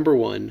 Number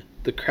one,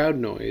 the crowd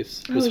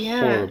noise was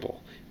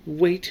horrible.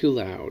 Way too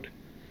loud.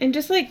 And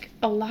just, like,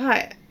 a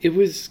lot. It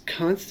was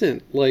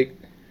constant. Like,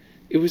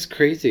 it was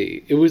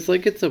crazy. It was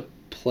like it's a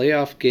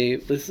playoff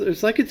game.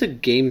 It's like it's a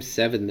game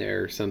 7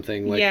 there or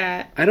something. Like,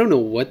 yeah. I don't know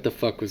what the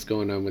fuck was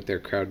going on with their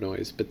crowd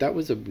noise, but that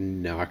was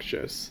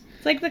obnoxious.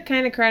 It's like the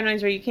kind of crowd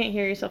noise where you can't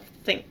hear yourself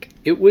think.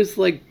 It was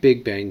like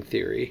Big Bang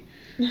Theory.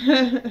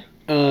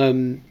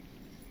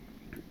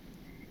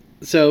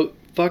 So,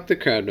 fuck the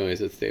crowd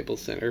noise at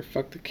Staples Center.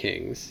 Fuck the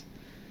Kings.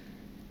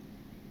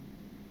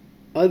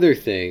 Other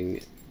thing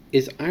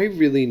is I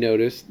really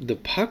noticed the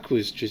puck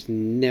was just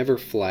never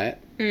flat.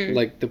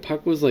 Like, the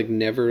puck was, like,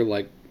 never,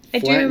 like,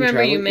 I flat do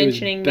remember you and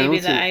mentioning maybe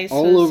the ice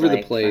all was, over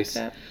like, the place.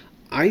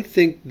 I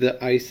think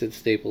the ice at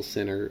Staples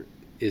Center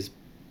is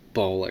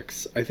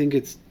bollocks. I think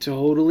it's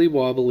totally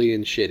wobbly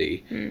and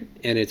shitty,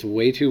 and it's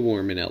way too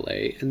warm in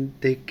LA, and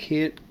they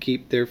can't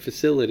keep their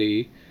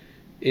facility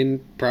in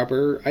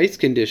proper ice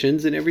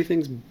conditions, and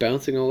everything's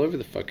bouncing all over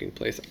the fucking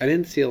place. I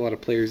didn't see a lot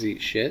of players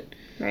eat shit,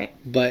 right?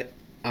 But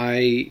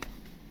I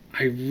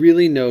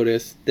really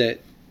noticed that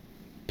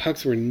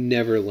pucks were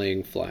never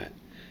laying flat,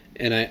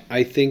 and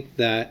I think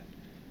that,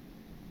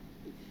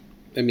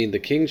 I mean, the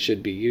Kings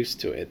should be used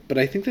to it, but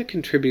I think that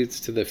contributes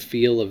to the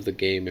feel of the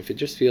game. If it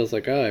just feels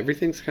like, oh,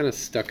 everything's kind of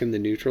stuck in the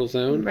neutral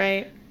zone.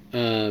 Right.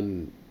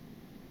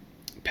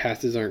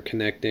 Passes aren't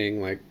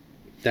connecting, like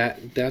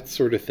that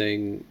sort of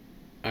thing,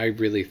 I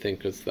really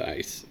think was the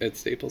ice at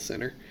Staples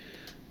Center.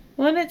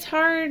 Well, and it's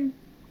hard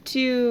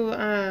to,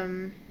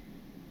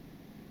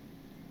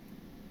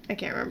 I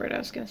can't remember what I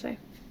was going to say.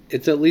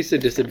 It's at least a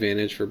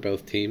disadvantage for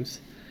both teams.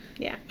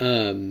 Yeah.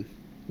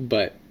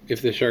 But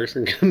if the Sharks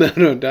can come out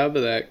on top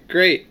of that,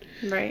 great.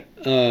 Right.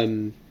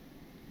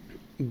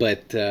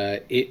 But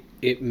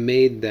it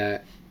made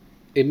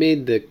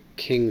the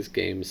Kings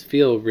games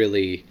feel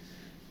really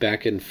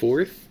back and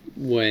forth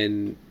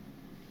when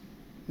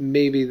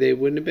maybe they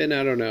wouldn't have been.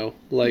 I don't know.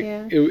 Like,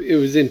 it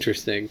was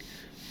interesting,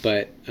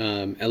 but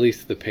at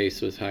least the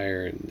pace was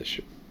higher, and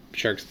the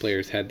Sharks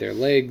players had their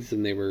legs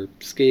and they were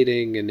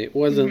skating, and it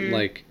wasn't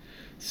like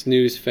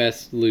snooze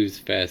fest, lose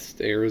fest,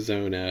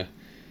 Arizona.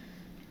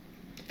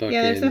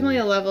 Yeah, there's definitely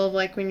a level of,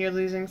 like, when you're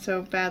losing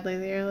so badly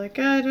that you're like,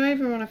 oh, do I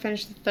even want to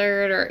finish the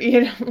third? Or,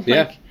 you know. Like,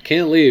 yeah,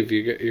 can't leave.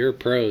 You're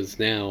pros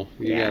now.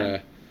 You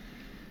gotta.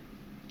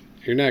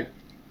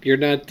 You're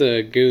not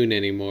the goon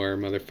anymore,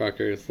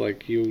 motherfuckers.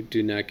 Like, you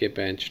do not get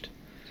benched.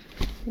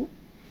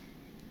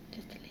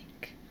 Just a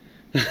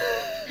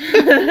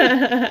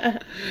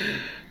link.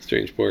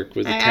 Strange Pork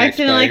was attacked I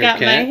accidentally by her got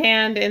cat. my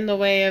hand in the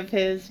way of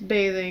his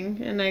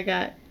bathing, and I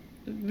got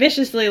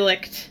viciously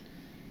licked.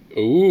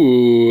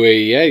 Ooh,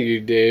 yeah, you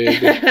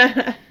did.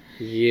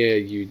 Yeah,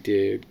 you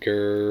did,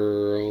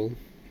 girl.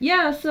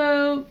 Yeah,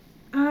 so,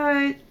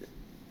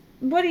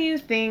 what do you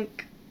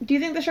think? Do you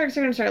think the Sharks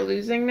are going to start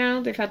losing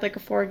now? They've had, like, a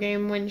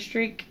 4-game win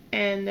streak,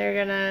 and they're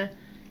going to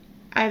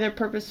either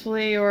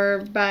purposefully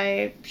or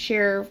by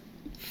sheer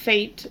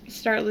fate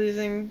start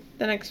losing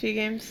the next few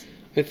games?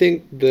 I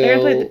think they're going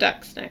to play the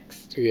Ducks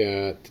next.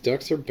 Yeah, the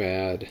Ducks are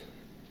bad.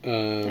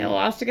 They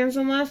lost against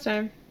them last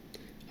time.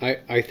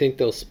 I think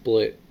they'll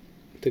split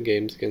the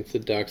games against the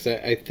Ducks.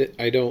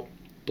 I don't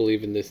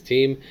believe in this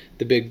team.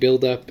 The big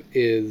buildup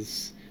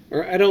is,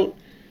 or I don't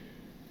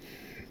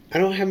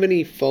have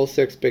any false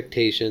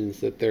expectations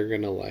that they're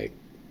gonna, like,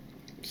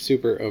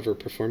 super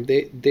overperform.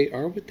 They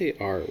are what they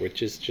are,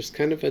 which is just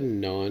kind of a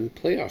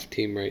non-playoff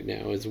team right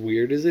now, as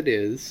weird as it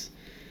is.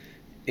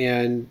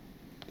 And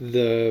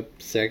the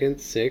second,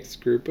 sixth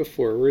group of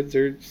forwards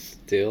are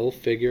still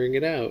figuring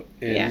it out.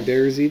 And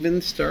there's even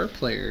star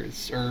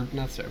players, or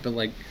not star, but,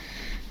 like,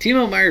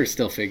 Timo Meier's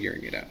still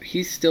figuring it out.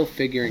 He's still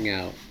figuring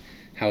out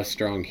how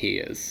strong he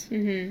is.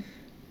 Mm-hmm.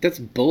 That's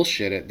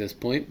bullshit at this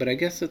point, but I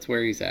guess that's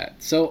where he's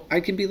at. So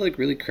I can be, like,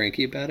 really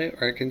cranky about it,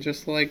 or I can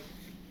just, like,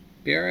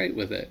 be alright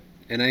with it.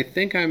 And I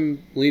think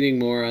I'm leaning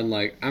more on,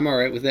 like, I'm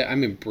alright with it.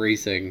 I'm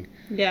embracing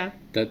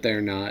that they're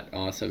not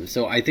awesome.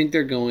 So I think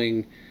they're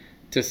going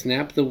to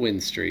snap the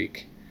win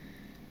streak.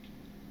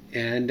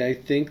 And I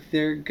think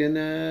they're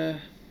gonna...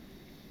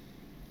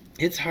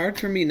 It's hard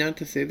for me not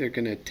to say they're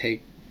gonna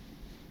take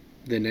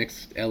the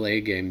next LA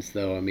games,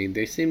 though. I mean,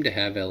 they seem to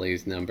have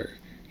LA's number.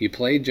 You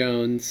play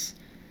Jones,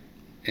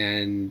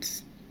 and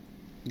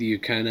you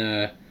kind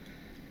of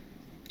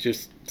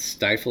just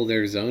stifle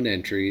their zone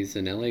entries,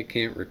 and LA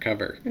can't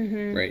recover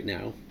right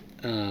now.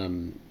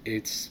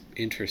 It's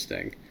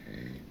interesting.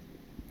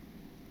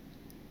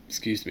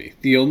 Excuse me.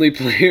 The only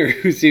player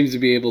who seems to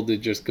be able to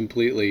just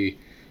completely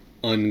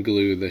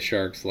unglue the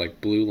Sharks,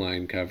 like, blue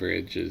line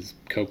coverage is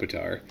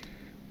Kopitar.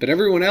 But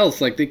everyone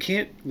else, like, they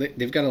can't...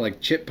 They've got to, like,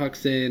 chip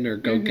pucks in or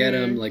go get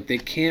them. Like, they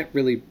can't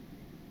really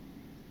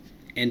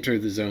enter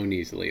the zone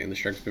easily. And the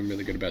Sharks have been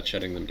really good about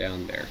shutting them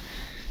down there.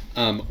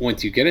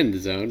 Once you get in the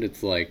zone,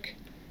 it's like,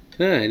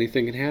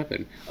 anything can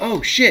happen.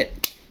 Oh,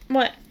 shit!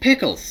 What?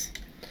 Pickles!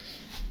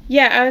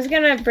 Yeah, I was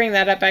gonna bring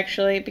that up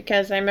actually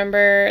because I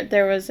remember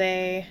there was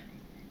a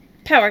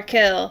power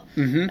kill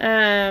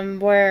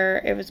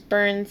where it was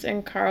Burns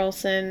and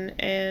Carlson,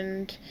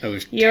 and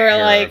you were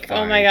like,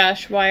 oh my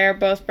gosh, why are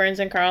both Burns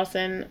and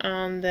Carlson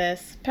on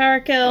this power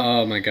kill?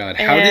 Oh my god,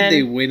 how did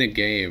they win a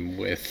game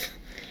with...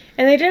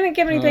 And they didn't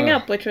give anything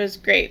up, which was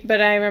great, but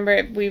I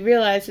remember we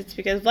realized it's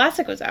because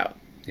Vlasic was out.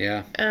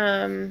 Yeah.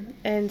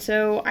 And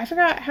so I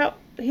forgot how...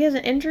 He has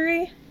an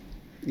injury?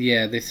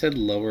 Yeah, they said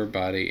lower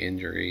body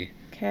injury.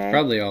 Okay.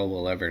 Probably all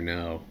we'll ever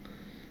know.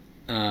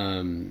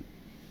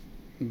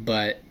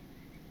 But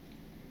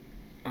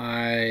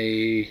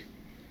the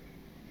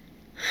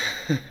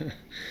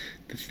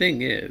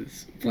thing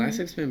is,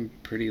 Vlasic's been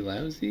pretty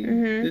lousy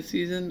this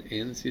season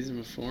and the season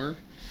before.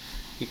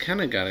 He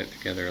kind of got it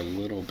together a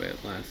little bit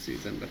last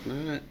season, but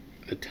not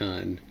a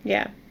ton.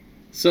 Yeah.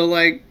 So,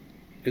 like,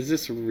 is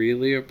this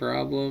really a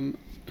problem?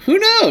 Who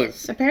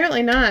knows?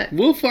 Apparently not.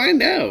 We'll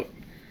find out.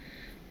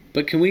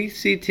 But can we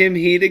see Tim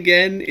Heed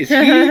again?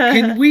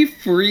 Can we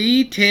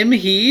free Tim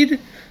Heed?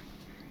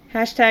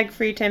 Hashtag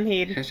free Tim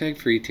Heed. Hashtag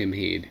free Tim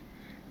Heed.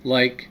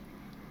 Like,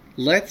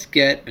 let's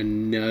get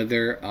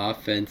another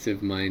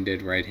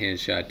offensive-minded right-hand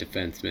shot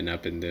defenseman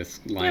up in this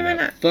lineup.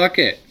 Yeah, fuck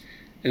it.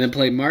 And then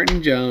play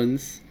Martin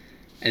Jones,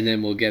 and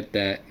then we'll get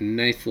that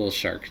nice little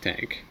Shark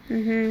Tank.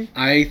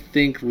 I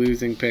think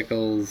losing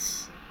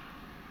Pickles...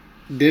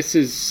 This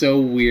is so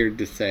weird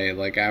to say.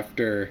 Like,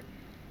 after...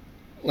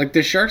 Like,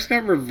 the Sharks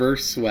got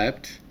reverse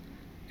swept,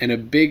 and a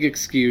big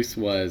excuse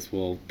was,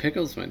 well,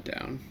 Pickles went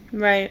down.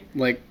 Right.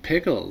 Like,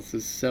 Pickles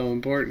is so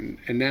important.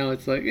 And now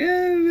it's like,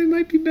 they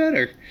might be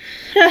better.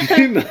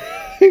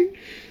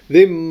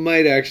 They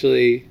might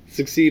actually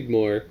succeed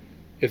more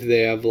if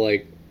they have,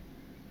 like,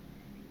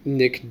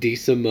 Nick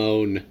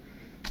DeSimone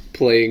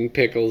playing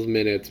Pickles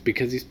minutes,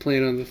 because he's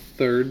playing on the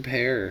third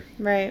pair.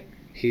 Right.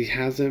 He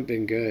hasn't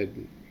been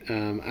good.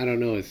 I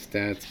don't know his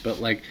stats, but,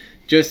 like,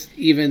 just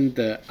even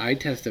the eye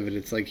test of it,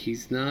 it's like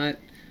he's not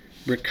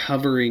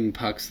recovering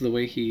pucks the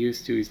way he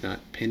used to. He's not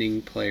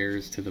pinning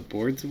players to the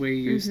boards the way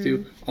he used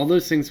to. All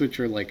those things which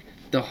are, like,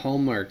 the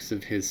hallmarks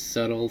of his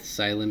subtle,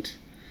 silent,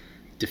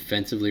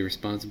 defensively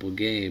responsible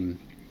game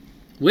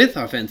with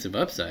offensive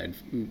upside.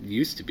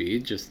 Used to be,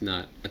 just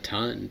not a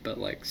ton, but,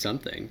 like,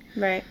 something.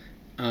 Right.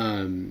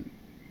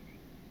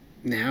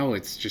 Now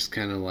it's just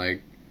kind of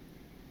like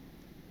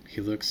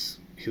he looks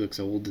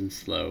old and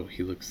slow.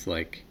 He looks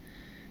like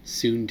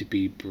soon to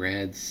be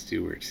Brad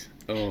Stewart.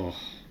 Oh,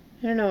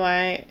 I don't know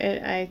why.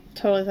 I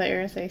totally thought you were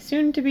going to say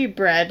soon to be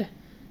bread.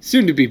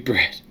 Soon to be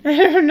bread. I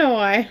don't know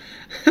why.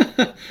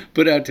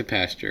 Put out to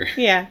pasture.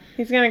 Yeah,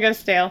 he's going to go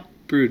stale.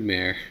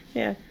 Broodmare.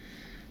 Yeah.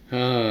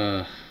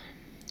 Oh,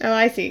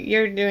 I see.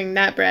 You're doing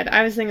that bread.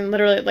 I was thinking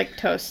literally like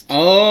toast.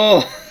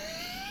 Oh.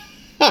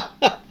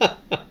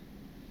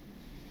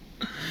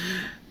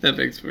 That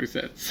makes more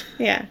sense.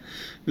 Yeah.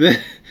 Than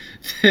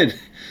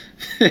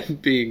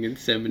being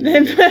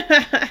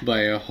inseminated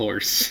by a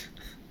horse.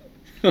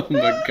 Oh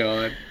my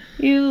god.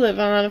 You live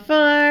on a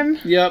farm.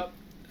 Yep.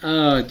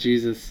 Oh,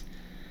 Jesus.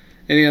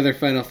 Any other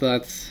final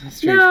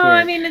thoughts? No,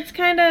 I mean, it's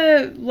kind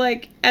of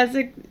like, as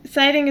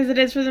exciting as it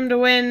is for them to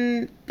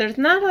win, there's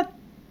not a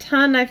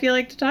ton, I feel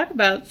like, to talk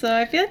about. So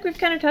I feel like we've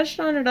kind of touched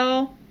on it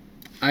all.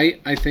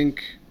 I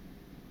think,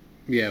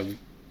 yeah, we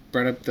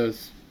brought up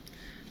those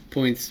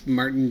points.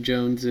 Martin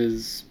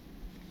Jones's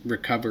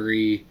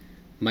recovery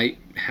might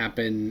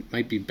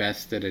be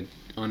best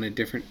on a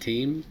different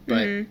team,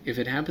 but if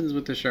it happens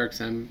with the Sharks,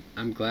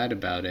 I'm glad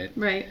about it.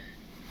 Right.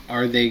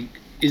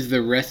 Is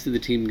the rest of the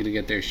team going to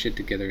get their shit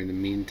together in the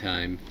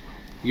meantime?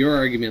 Your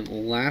argument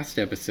last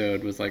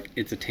episode was like,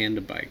 it's a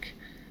tandem bike,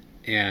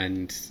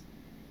 and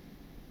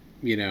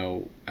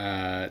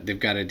they've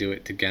got to do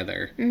it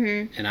together.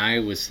 And I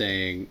was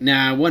saying,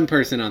 one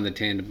person on the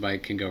tandem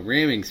bike can go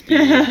ramming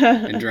speed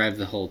and drive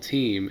the whole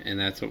team, and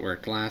that's what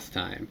worked last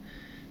time.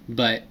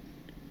 But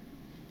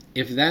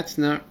if that's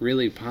not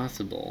really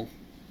possible,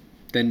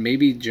 then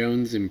maybe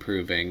Jones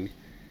improving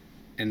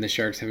and the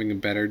Sharks having a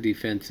better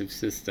defensive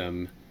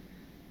system,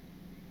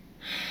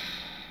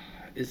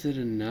 is it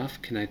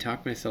enough? Can I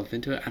talk myself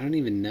into it? I don't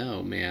even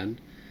know, man.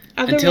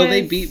 Until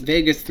they beat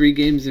Vegas 3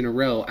 games in a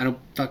row, I don't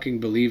fucking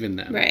believe in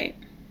them. Right.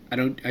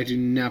 I do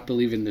not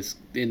believe in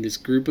this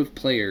group of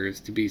players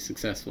to be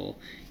successful,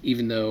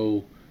 even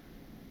though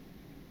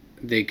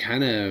they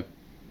kind of,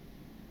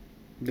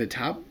 the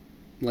top,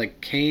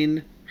 like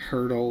Kane,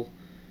 Hurdle,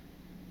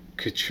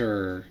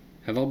 Couture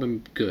have all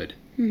been good.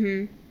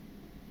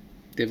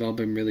 They've all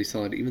been really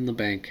solid. Even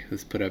LeBanc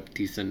has put up a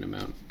decent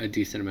amount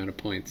of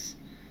points.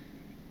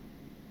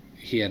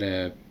 He had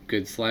a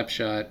good slap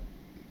shot,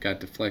 got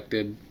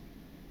deflected.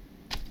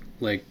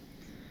 Like,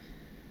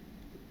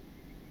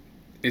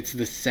 it's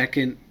the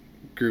second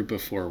group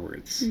of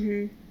forwards.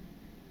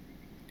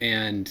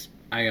 And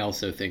I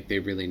also think they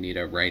really need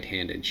a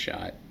right-handed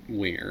shot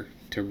winger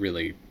to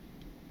really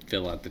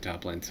fill out the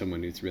top line,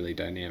 someone who's really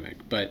dynamic.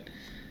 But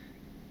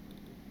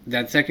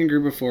that second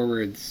group of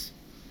forwards,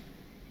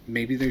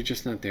 maybe they're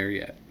just not there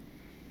yet.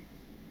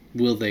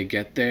 Will they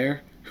get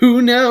there?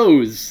 Who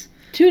knows?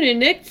 Tune in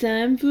next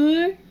time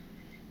for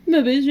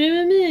Muppets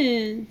Drama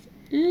Myths.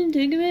 And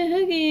take a bit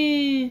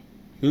huggy.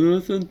 Follow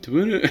us on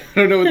Twitter. I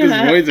don't know what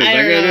this voice is. I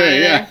don't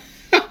know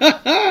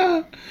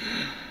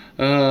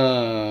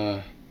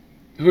Yeah.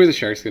 Who are the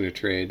Sharks going to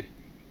trade?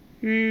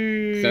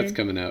 'Cause that's Hmm.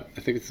 coming up.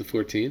 I think it's the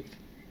 14th.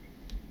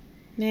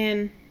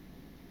 Man.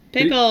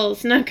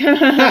 Pickles. Not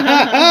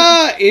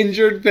gonna.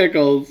 Injured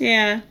Pickles.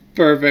 Yeah.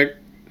 Perfect.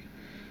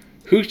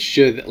 Who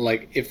should,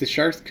 like, if the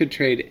Sharks could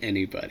trade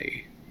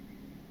anybody?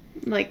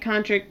 Like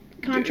contracts.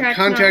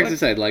 Contracts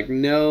aside, like,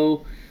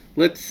 no,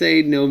 let's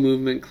say no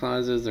movement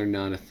clauses are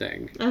not a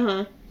thing.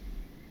 Uh-huh.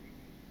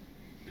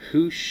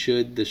 Who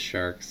should the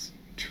Sharks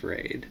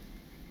trade?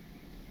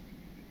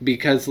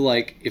 Because,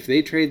 like, if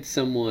they trade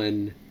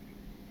someone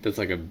that's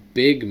like a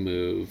big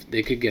move,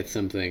 they could get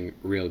something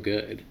real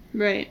good.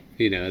 Right.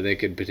 You know, they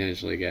could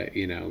potentially get,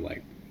 you know,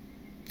 like,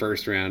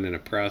 first round and a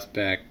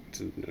prospect,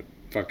 and a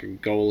fucking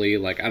goalie.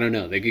 Like, I don't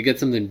know. They could get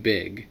something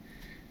big.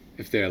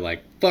 If they're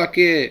like, fuck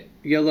it,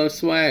 yellow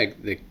swag.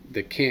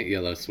 They can't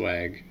yellow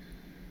swag.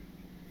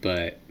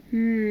 But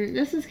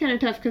This is kind of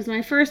tough because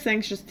my first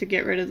thing's just to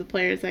get rid of the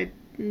players I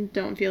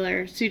don't feel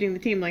are suiting the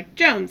team, like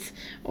Jones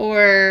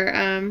or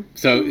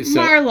so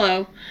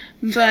Marlowe.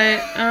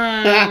 But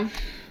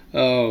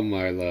oh,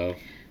 Marlowe.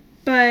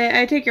 but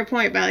I take your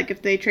point about like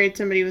if they trade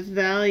somebody with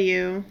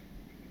value.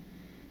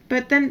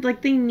 But then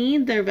like they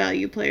need their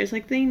value players.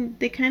 Like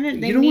they kind of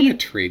You don't want to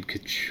trade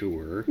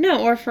Couture.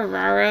 No, or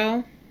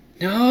Ferraro.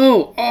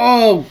 No.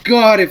 Oh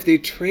God, if they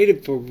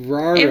traded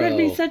Ferraro, It would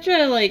be such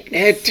a like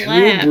Et tu,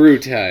 slap.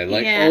 Brutai.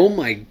 Like, Yeah. oh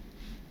my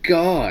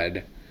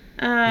God.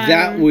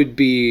 That would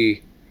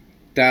be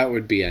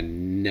a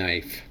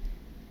knife.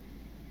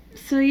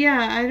 So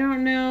yeah, I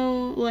don't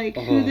know like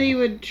who they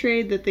would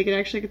trade that they could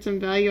actually get some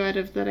value out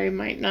of that I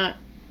might not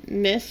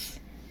miss.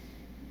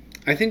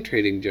 I think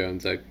trading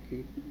Jones, like,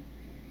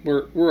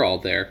 we're all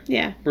there.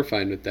 Yeah. We're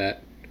fine with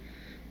that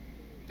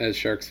as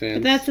Sharks fans.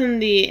 But that's in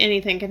the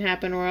anything can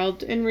happen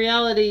world. In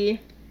reality,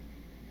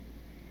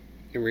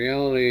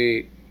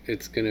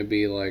 it's gonna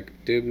be like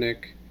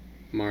Dubnyk,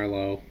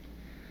 Marlowe.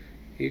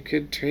 You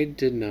could trade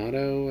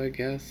Donato, I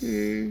guess.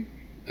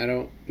 I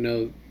don't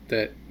know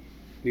that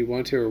you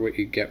want to or what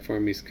you get for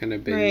him. He's kind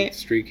of been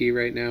streaky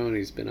right now, and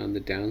he's been on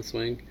the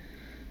downswing.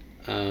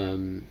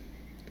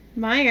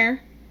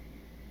 Meyer.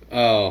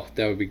 Oh,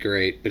 that would be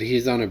great. But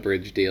he's on a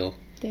bridge deal.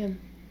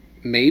 Damn.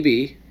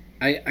 Maybe.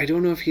 I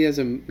don't know if he has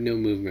a no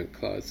movement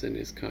clause in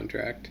his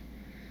contract.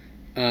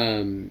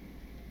 I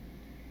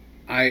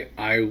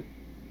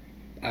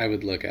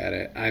would look at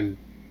it.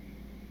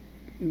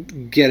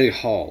 Get a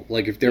haul.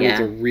 Like, if there was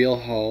a real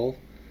haul,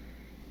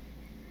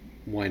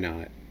 why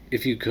not?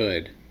 If you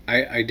could.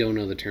 I don't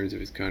know the terms of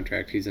his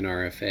contract. He's an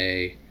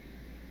RFA,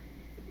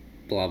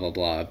 blah, blah,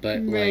 blah.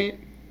 But, like,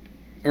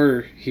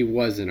 or he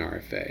was an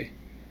RFA.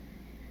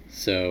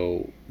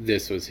 So,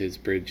 this was his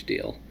bridge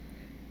deal.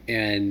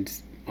 And,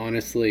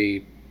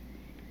 honestly,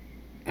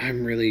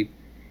 I'm really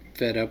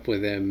fed up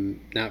with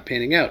him not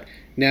panning out.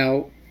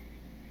 Now,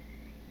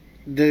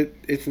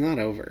 it's not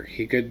over.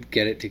 He could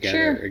get it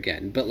together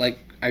again. But, like,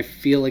 I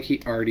feel like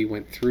he already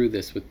went through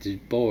this with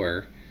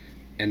DeBoer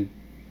and,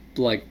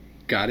 like,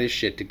 got his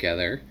shit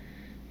together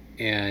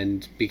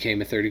and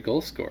became a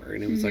 30-goal scorer.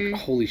 And it was like,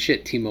 holy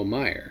shit, Timo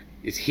Meier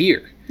is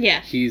here.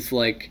 Yeah. He's,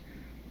 like,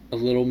 a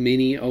little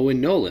mini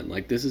Owen Nolan.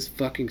 Like, this is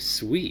fucking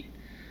sweet.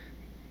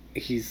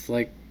 He's,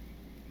 like,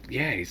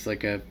 he's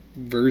like a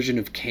version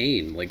of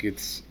Kane. Like,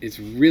 it's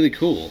really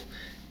cool.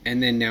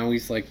 And then now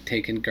he's, like,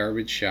 taking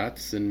garbage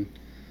shots and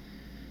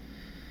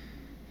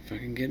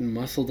fucking getting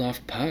muscled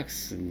off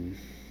pucks, and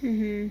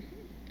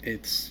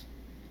it's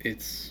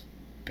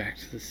back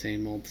to the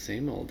same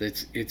old.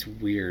 It's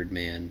weird,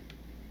 man.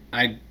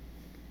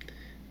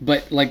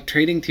 But like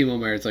trading Timo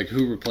Meier, it's like,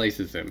 who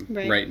replaces him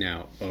right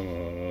now?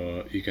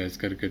 You guys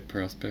got a good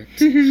prospect.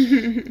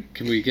 Can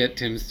we get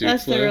Tim Stützle?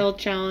 That's the real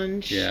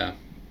challenge. Yeah,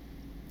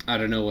 I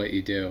don't know what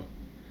you do,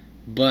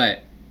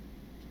 but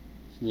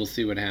we'll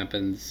see what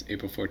happens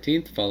April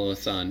 14th. Follow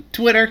us on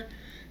Twitter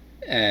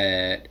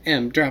at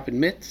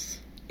mdroppinmitts.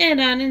 And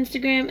on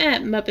Instagram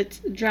at Muppets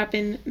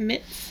Droppin'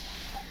 Mitts.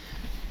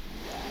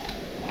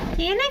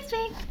 See you next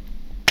week.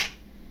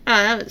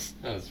 Oh, that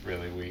was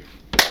really weak.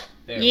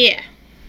 yeah.